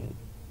are doing.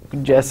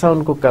 जैसा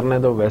उनको करने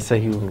दो वैसा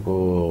ही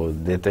उनको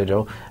देते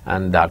जाओ,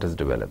 and that is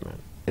development.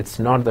 It's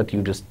not that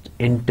you just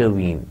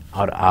intervene,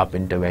 और आप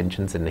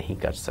intervention से नहीं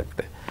कर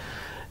सकते.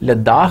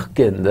 लद्दाख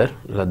के अंदर,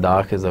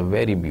 Ladakh is a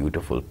very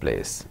beautiful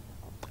place.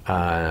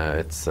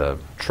 It's a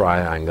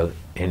triangle.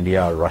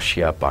 India,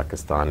 Russia,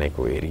 Pakistan एक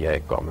वो एरिया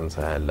एक कॉमन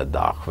सा है,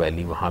 लद्दाख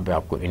वैली. वहाँ पे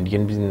आपको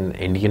इंडियन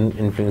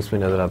इन्फ्लुएंस भी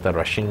नज़र आता है,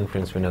 रशियन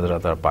इन्फ्लुएंस भी नज़र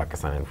आता है, और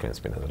पाकिस्तान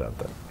इन्फ्लुएंस भी नज़र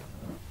आता है.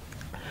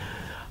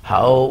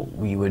 How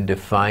we were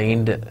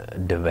defined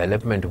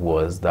development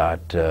was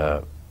that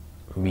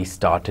we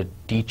started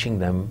teaching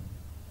them.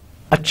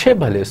 अच्छे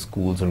भले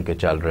स्कूल्स उनके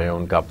चल रहे हैं,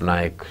 उनका अपना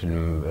एक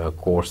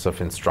कोर्स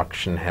ऑफ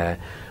इंस्ट्रक्शन है,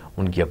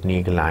 उनकी अपनी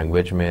एक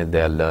लैंग्वेज में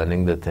they are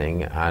learning the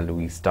thing, and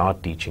we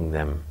start teaching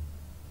them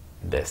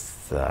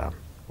this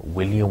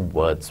William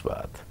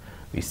Wordsworth,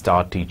 we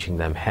start teaching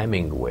them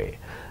Hemingway,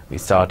 we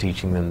start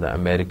teaching them the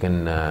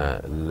American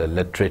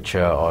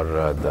literature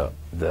or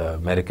the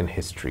American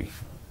history.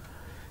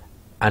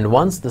 And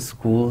once the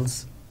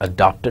schools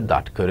adopted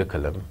that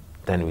curriculum,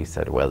 then we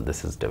said, well,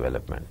 this is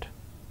development.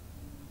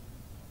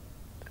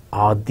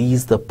 Are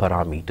these the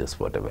parameters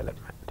for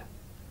development?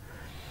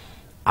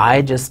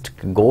 I just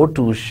go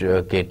to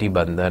KT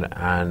Bandar,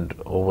 and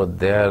over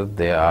there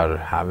they are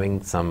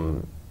having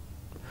some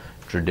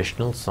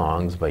traditional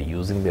songs by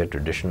using their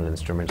traditional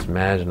instruments.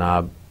 मैं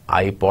जनाब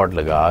iPod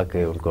लगा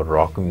के उनको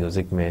rock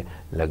music में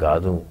लगा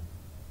दूं.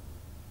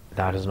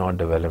 That is not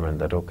development.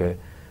 That okay,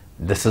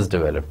 this is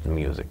developed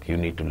music. You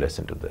need to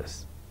listen to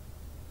this.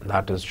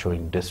 That is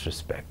showing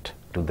disrespect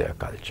to their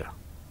culture.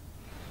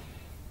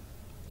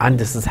 And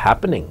this is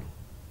happening.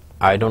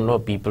 I don't know,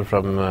 people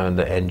from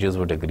the NGOs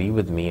would agree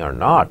with me or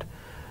not,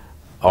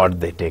 or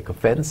they take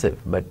offensive,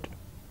 but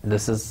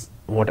this is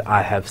what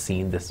I have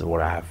seen, this is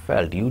what I have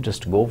felt. You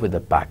just go with a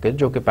package,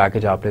 जो कि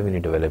package आपने भी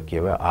नहीं develop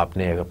किया हुआ है,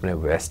 आपने अपने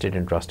vested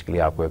interest के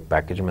लिए आपको एक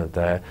package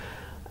मिलता है,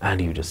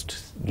 and you just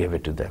give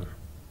it to them.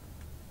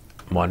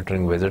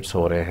 Monitoring visits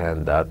हो रहे हैं,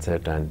 and that's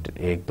it, and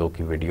एक दो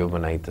की video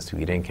बनाई,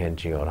 तस्वीरें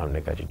खींची और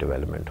हमने कहा जी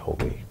development हो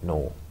गई.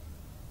 No.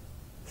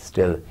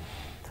 Still,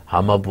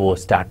 हम अब वो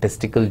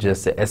statistical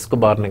जैसे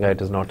Escobar ने कहा,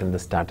 it is not in the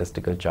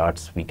statistical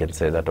charts. We can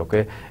say that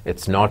okay,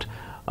 it's not.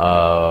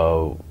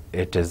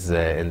 It is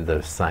in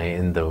the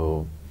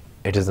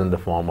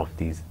form of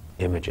these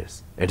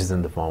images. It is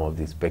in the form of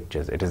these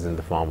pictures. It is in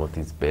the form of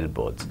these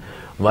billboards.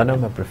 One of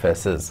my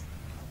professors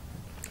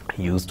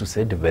used to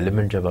say,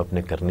 development जब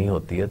आपने करनी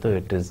होती है तो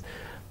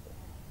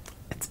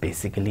it's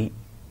basically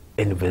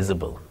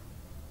invisible.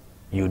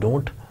 You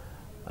don't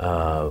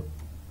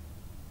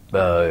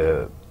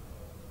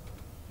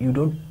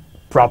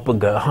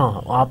propaganda.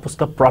 हाँ, आप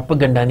उसका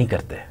propaganda नहीं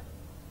करते.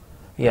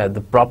 Yeah,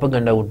 the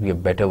propaganda would be a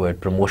better word.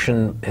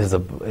 Promotion gives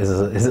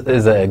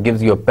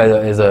you a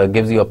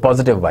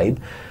positive vibe.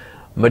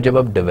 But जब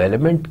आप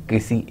development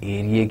किसी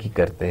area की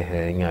करते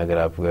हैं या अगर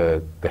आप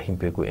कहीं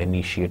पे कोई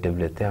initiative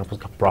लेते हैं, आप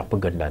उसका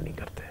propaganda नहीं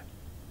करते.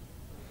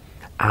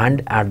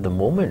 And at the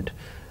moment,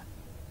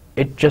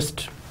 it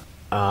just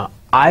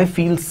I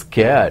feel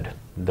scared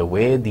the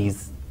way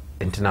these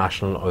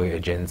international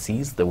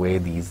agencies, the way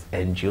these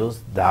NGOs,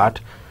 that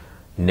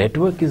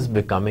network is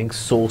becoming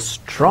so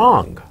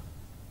strong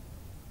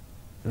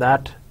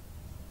that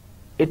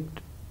it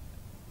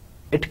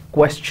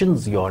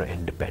questions your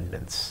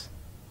independence.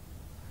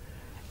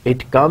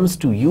 It comes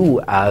to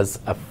you as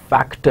a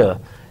factor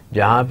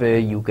जहाँ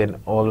पे you can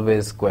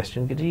always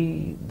question कि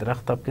जी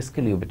दरख्त आप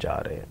किसके लिए बचा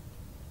रहे हैं,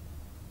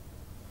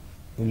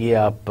 ये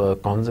आप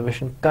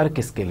conservation कर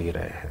किसके लिए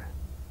रहे हैं,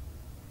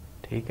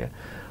 ठीक है.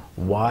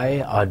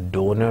 Why a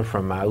donor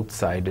from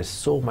outside is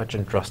so much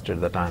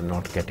interested that I am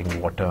not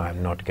getting water, I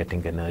am not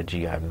getting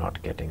energy, I am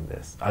not getting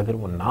this. अगर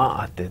वो ना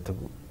आते तो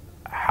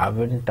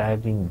haven't I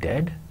been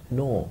dead?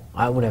 No,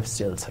 I would have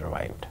still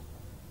survived.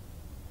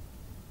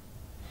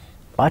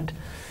 But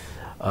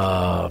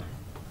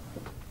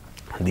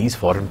these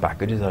foreign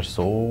packages are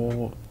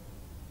so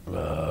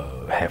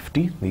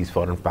hefty, these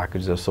foreign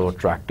packages are so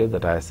attractive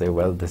that I say,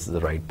 well, this is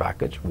the right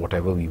package.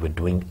 Whatever we were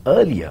doing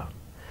earlier,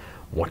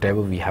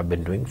 whatever we have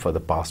been doing for the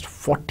past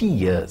 40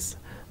 years,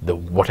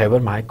 whatever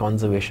my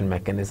conservation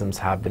mechanisms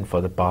have been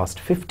for the past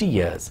 50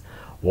 years,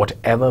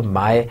 whatever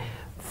my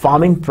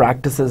farming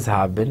practices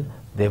have been,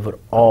 they were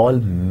all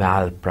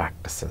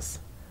malpractices.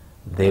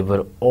 They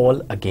were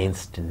all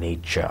against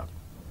nature.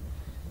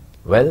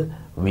 Well,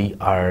 we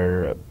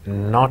are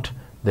not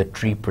the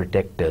tree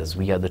protectors,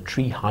 we are the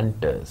tree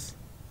hunters.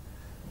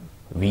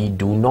 We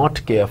do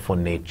not care for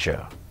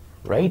nature,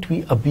 right?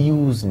 We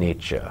abuse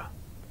nature.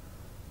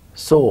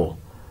 So,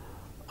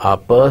 a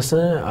person,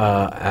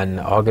 an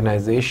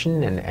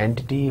organization, an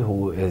entity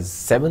who is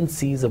 7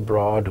 seas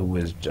abroad, who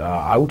is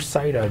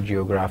outside our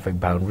geographic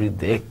boundary,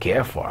 they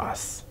care for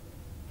us.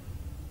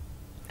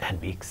 And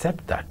we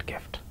accept that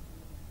gift.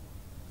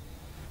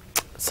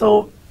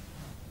 So,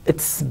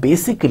 it's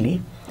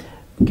basically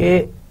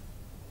the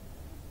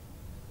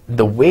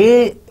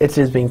way it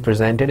is being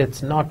presented,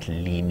 it's not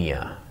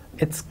linear,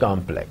 it's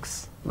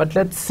complex. But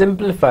let's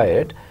simplify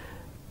it.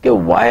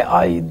 Why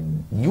are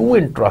you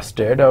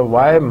interested, or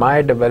why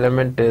my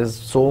development is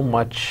so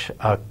much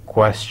a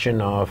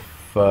question of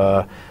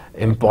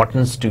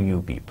importance to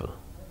you people?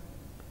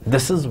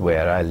 This is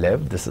where I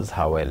live, this is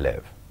how I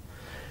live.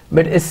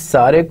 But इस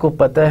सारे को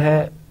पता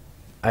है,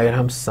 अगर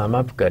हम sum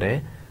up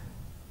करें,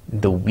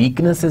 the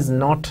weakness is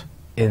not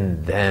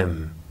in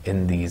them,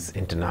 in these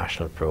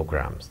international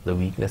programs. The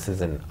weakness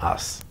is in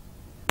us.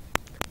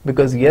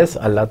 Because yes,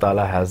 Allah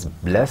Ta'ala has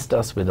blessed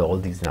us with all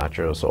these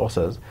natural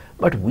resources,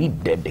 but we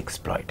did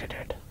exploit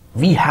it.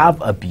 We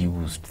have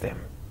abused them.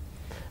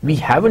 We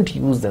haven't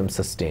used them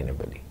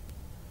sustainably.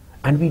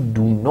 And we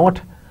do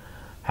not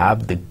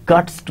have the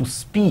guts to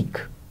speak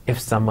if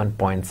someone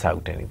points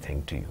out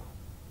anything to you.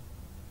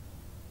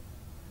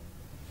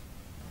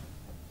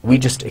 We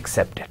just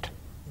accept it.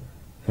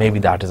 Maybe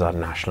that is our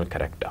national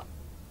character.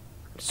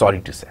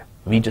 Sorry to say.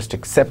 We just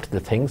accept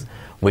the things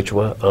which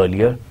were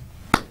earlier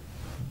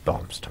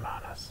bombs to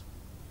us.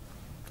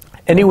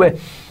 Anyway,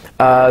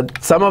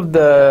 some of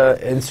the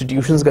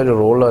institutions got a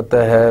role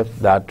hota hai,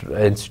 that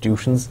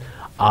institutions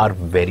are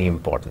very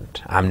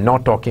important. I'm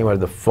not talking about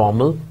the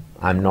formal,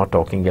 I'm not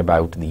talking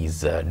about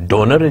these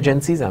donor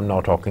agencies, I'm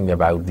not talking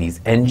about these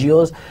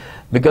NGOs,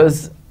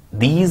 because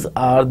these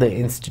are the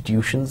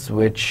institutions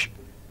which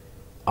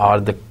are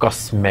the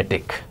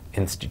cosmetic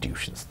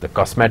institutions. The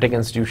cosmetic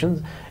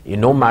institutions,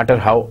 no matter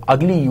how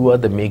ugly you are,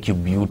 they make you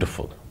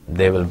beautiful.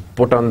 They will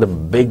put on the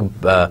big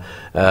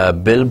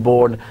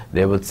billboard.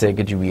 They will say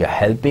that we are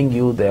helping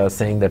you. They are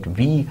saying that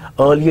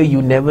earlier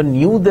you never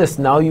knew this.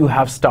 Now you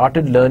have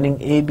started learning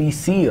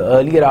ABC.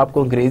 Earlier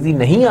आपको अंग्रेजी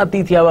नहीं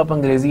आती थी, अब आप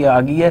अंग्रेजी आ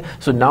गई है.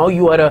 So now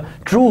you are a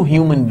true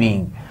human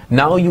being.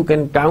 Now you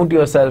can count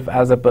yourself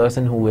as a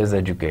person who is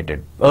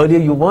educated. Earlier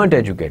you weren't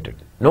educated.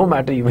 No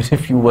matter even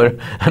if you were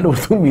an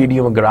Urdu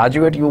medium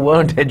graduate, you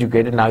weren't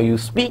educated. Now you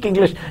speak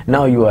English.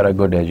 Now you are a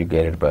good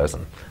educated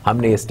person.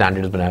 हमने ये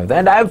standards बनाए थे.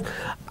 And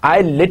I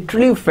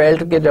literally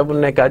felt कि जब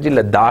उन्होंने कहा जी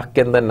लद्दाख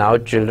के अंदर now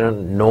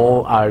children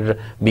are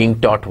being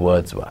taught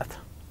Wordsworth.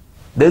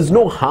 There's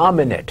no harm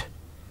in it.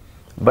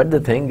 But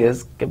the thing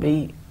is कि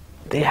भाई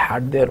they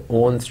had their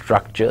own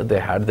structure, they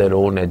had their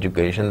own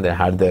education, they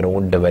had their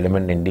own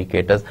development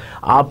indicators.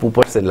 आप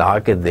ऊपर से ला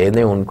के दे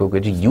दें उनको कि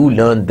जी you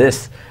learn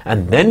this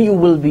and then you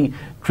will be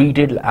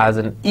treated as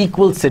an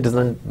equal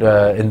citizen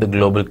in the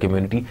global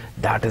community.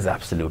 That is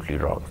absolutely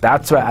wrong.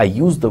 That's why I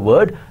use the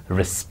word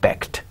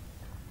respect.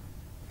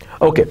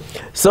 Okay,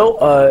 so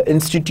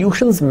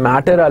institutions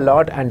matter a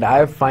lot, and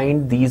I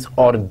find these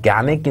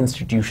organic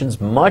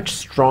institutions much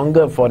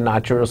stronger for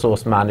natural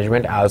resource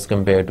management as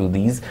compared to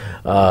these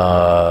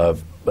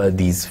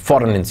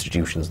foreign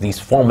institutions, these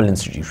formal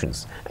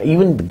institutions,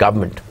 even the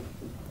government.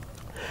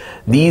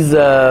 These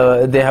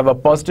they have a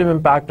positive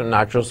impact on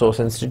natural resource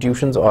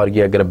institutions. और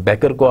ये अगर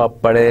baker को आप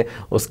पढ़े,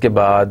 उसके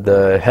बाद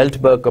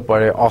हेल्टबर्ग को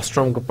पढ़े,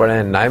 ऑस्ट्रोम को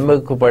पढ़े,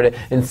 नाइमर्ग को पढ़े,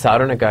 इन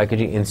सारों ने कहा कि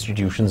जी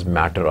institutions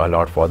matter a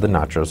lot for the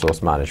natural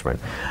resource management.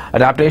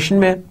 Adaptation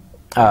में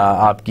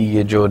आपकी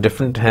ये जो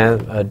different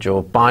हैं,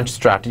 जो 5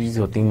 strategies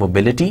होती हैं,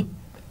 mobility,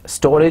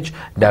 storage,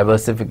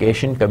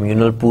 diversification,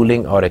 communal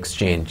pooling और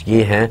exchange,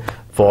 ये हैं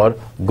for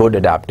good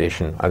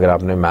adaptation. अगर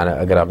आपने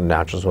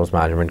natural resource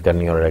management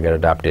करनी है और अगर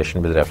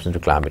adaptation with reference to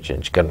climate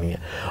change करनी है.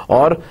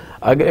 और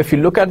if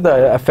you look at the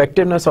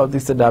effectiveness of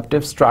these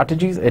adaptive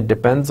strategies, it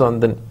depends on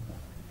the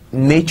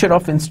nature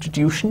of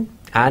institution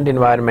and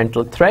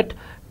environmental threat,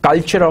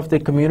 culture of the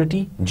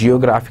community,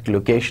 geographic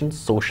location,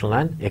 social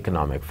and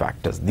economic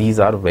factors. These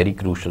are very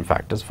crucial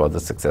factors for the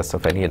success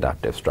of any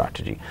adaptive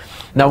strategy.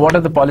 Now, what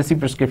are the policy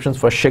prescriptions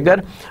for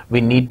sugar?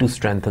 We need to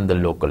strengthen the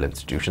local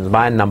institutions.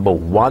 My number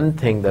one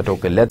thing that,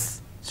 okay,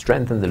 let's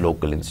strengthen the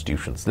local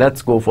institutions.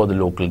 Let's go for the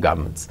local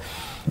governments.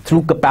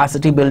 Through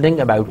capacity building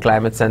about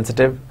climate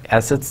sensitive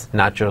assets,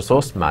 natural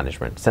resource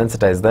management.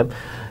 Sensitize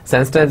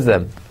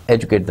them,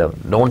 educate them.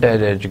 Don't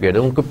educate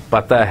them. Unko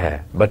pata hai,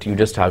 but you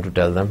just have to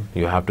tell them,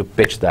 you have to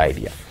pitch the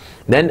idea.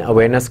 Then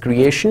awareness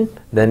creation,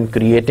 then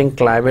creating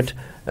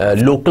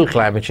local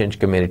climate change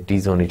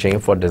communities होनी चाहिए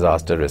for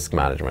disaster risk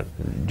management.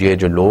 ये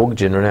जो लोग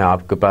जिन्होंने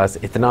आपके पास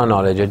इतना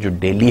knowledge है, जो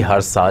daily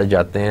हर साल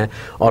जाते हैं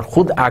और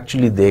खुद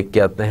actually देख के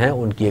आते हैं,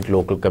 उनकी एक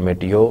local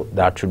committee हो,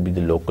 that should be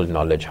the local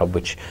knowledge hub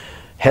which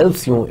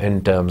helps you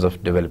in terms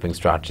of developing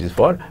strategies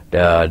for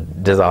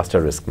disaster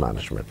risk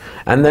management.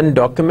 And then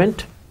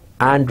document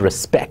and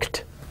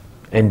respect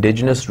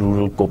indigenous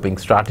rural coping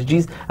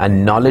strategies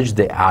and knowledge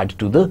they add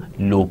to the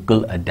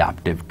local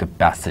adaptive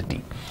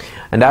capacity.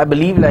 And I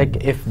believe like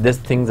if these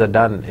things are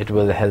done, it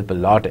will help a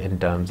lot in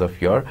terms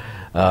of your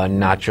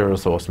natural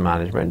resource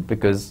management,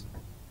 because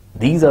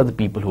these are the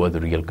people who are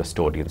the real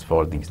custodians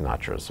for these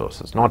natural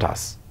resources, not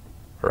us,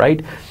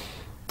 right?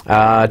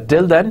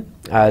 Till then,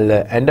 I'll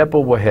end up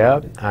over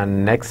here,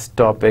 and next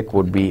topic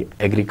would be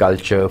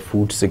agriculture,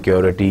 food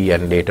security,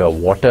 and later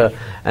water.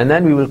 And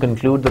then we will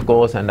conclude the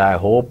course, and I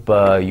hope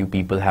you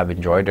people have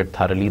enjoyed it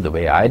thoroughly the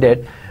way I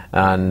did,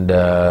 and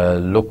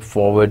look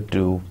forward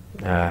to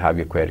have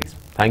your queries.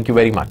 Thank you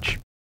very much.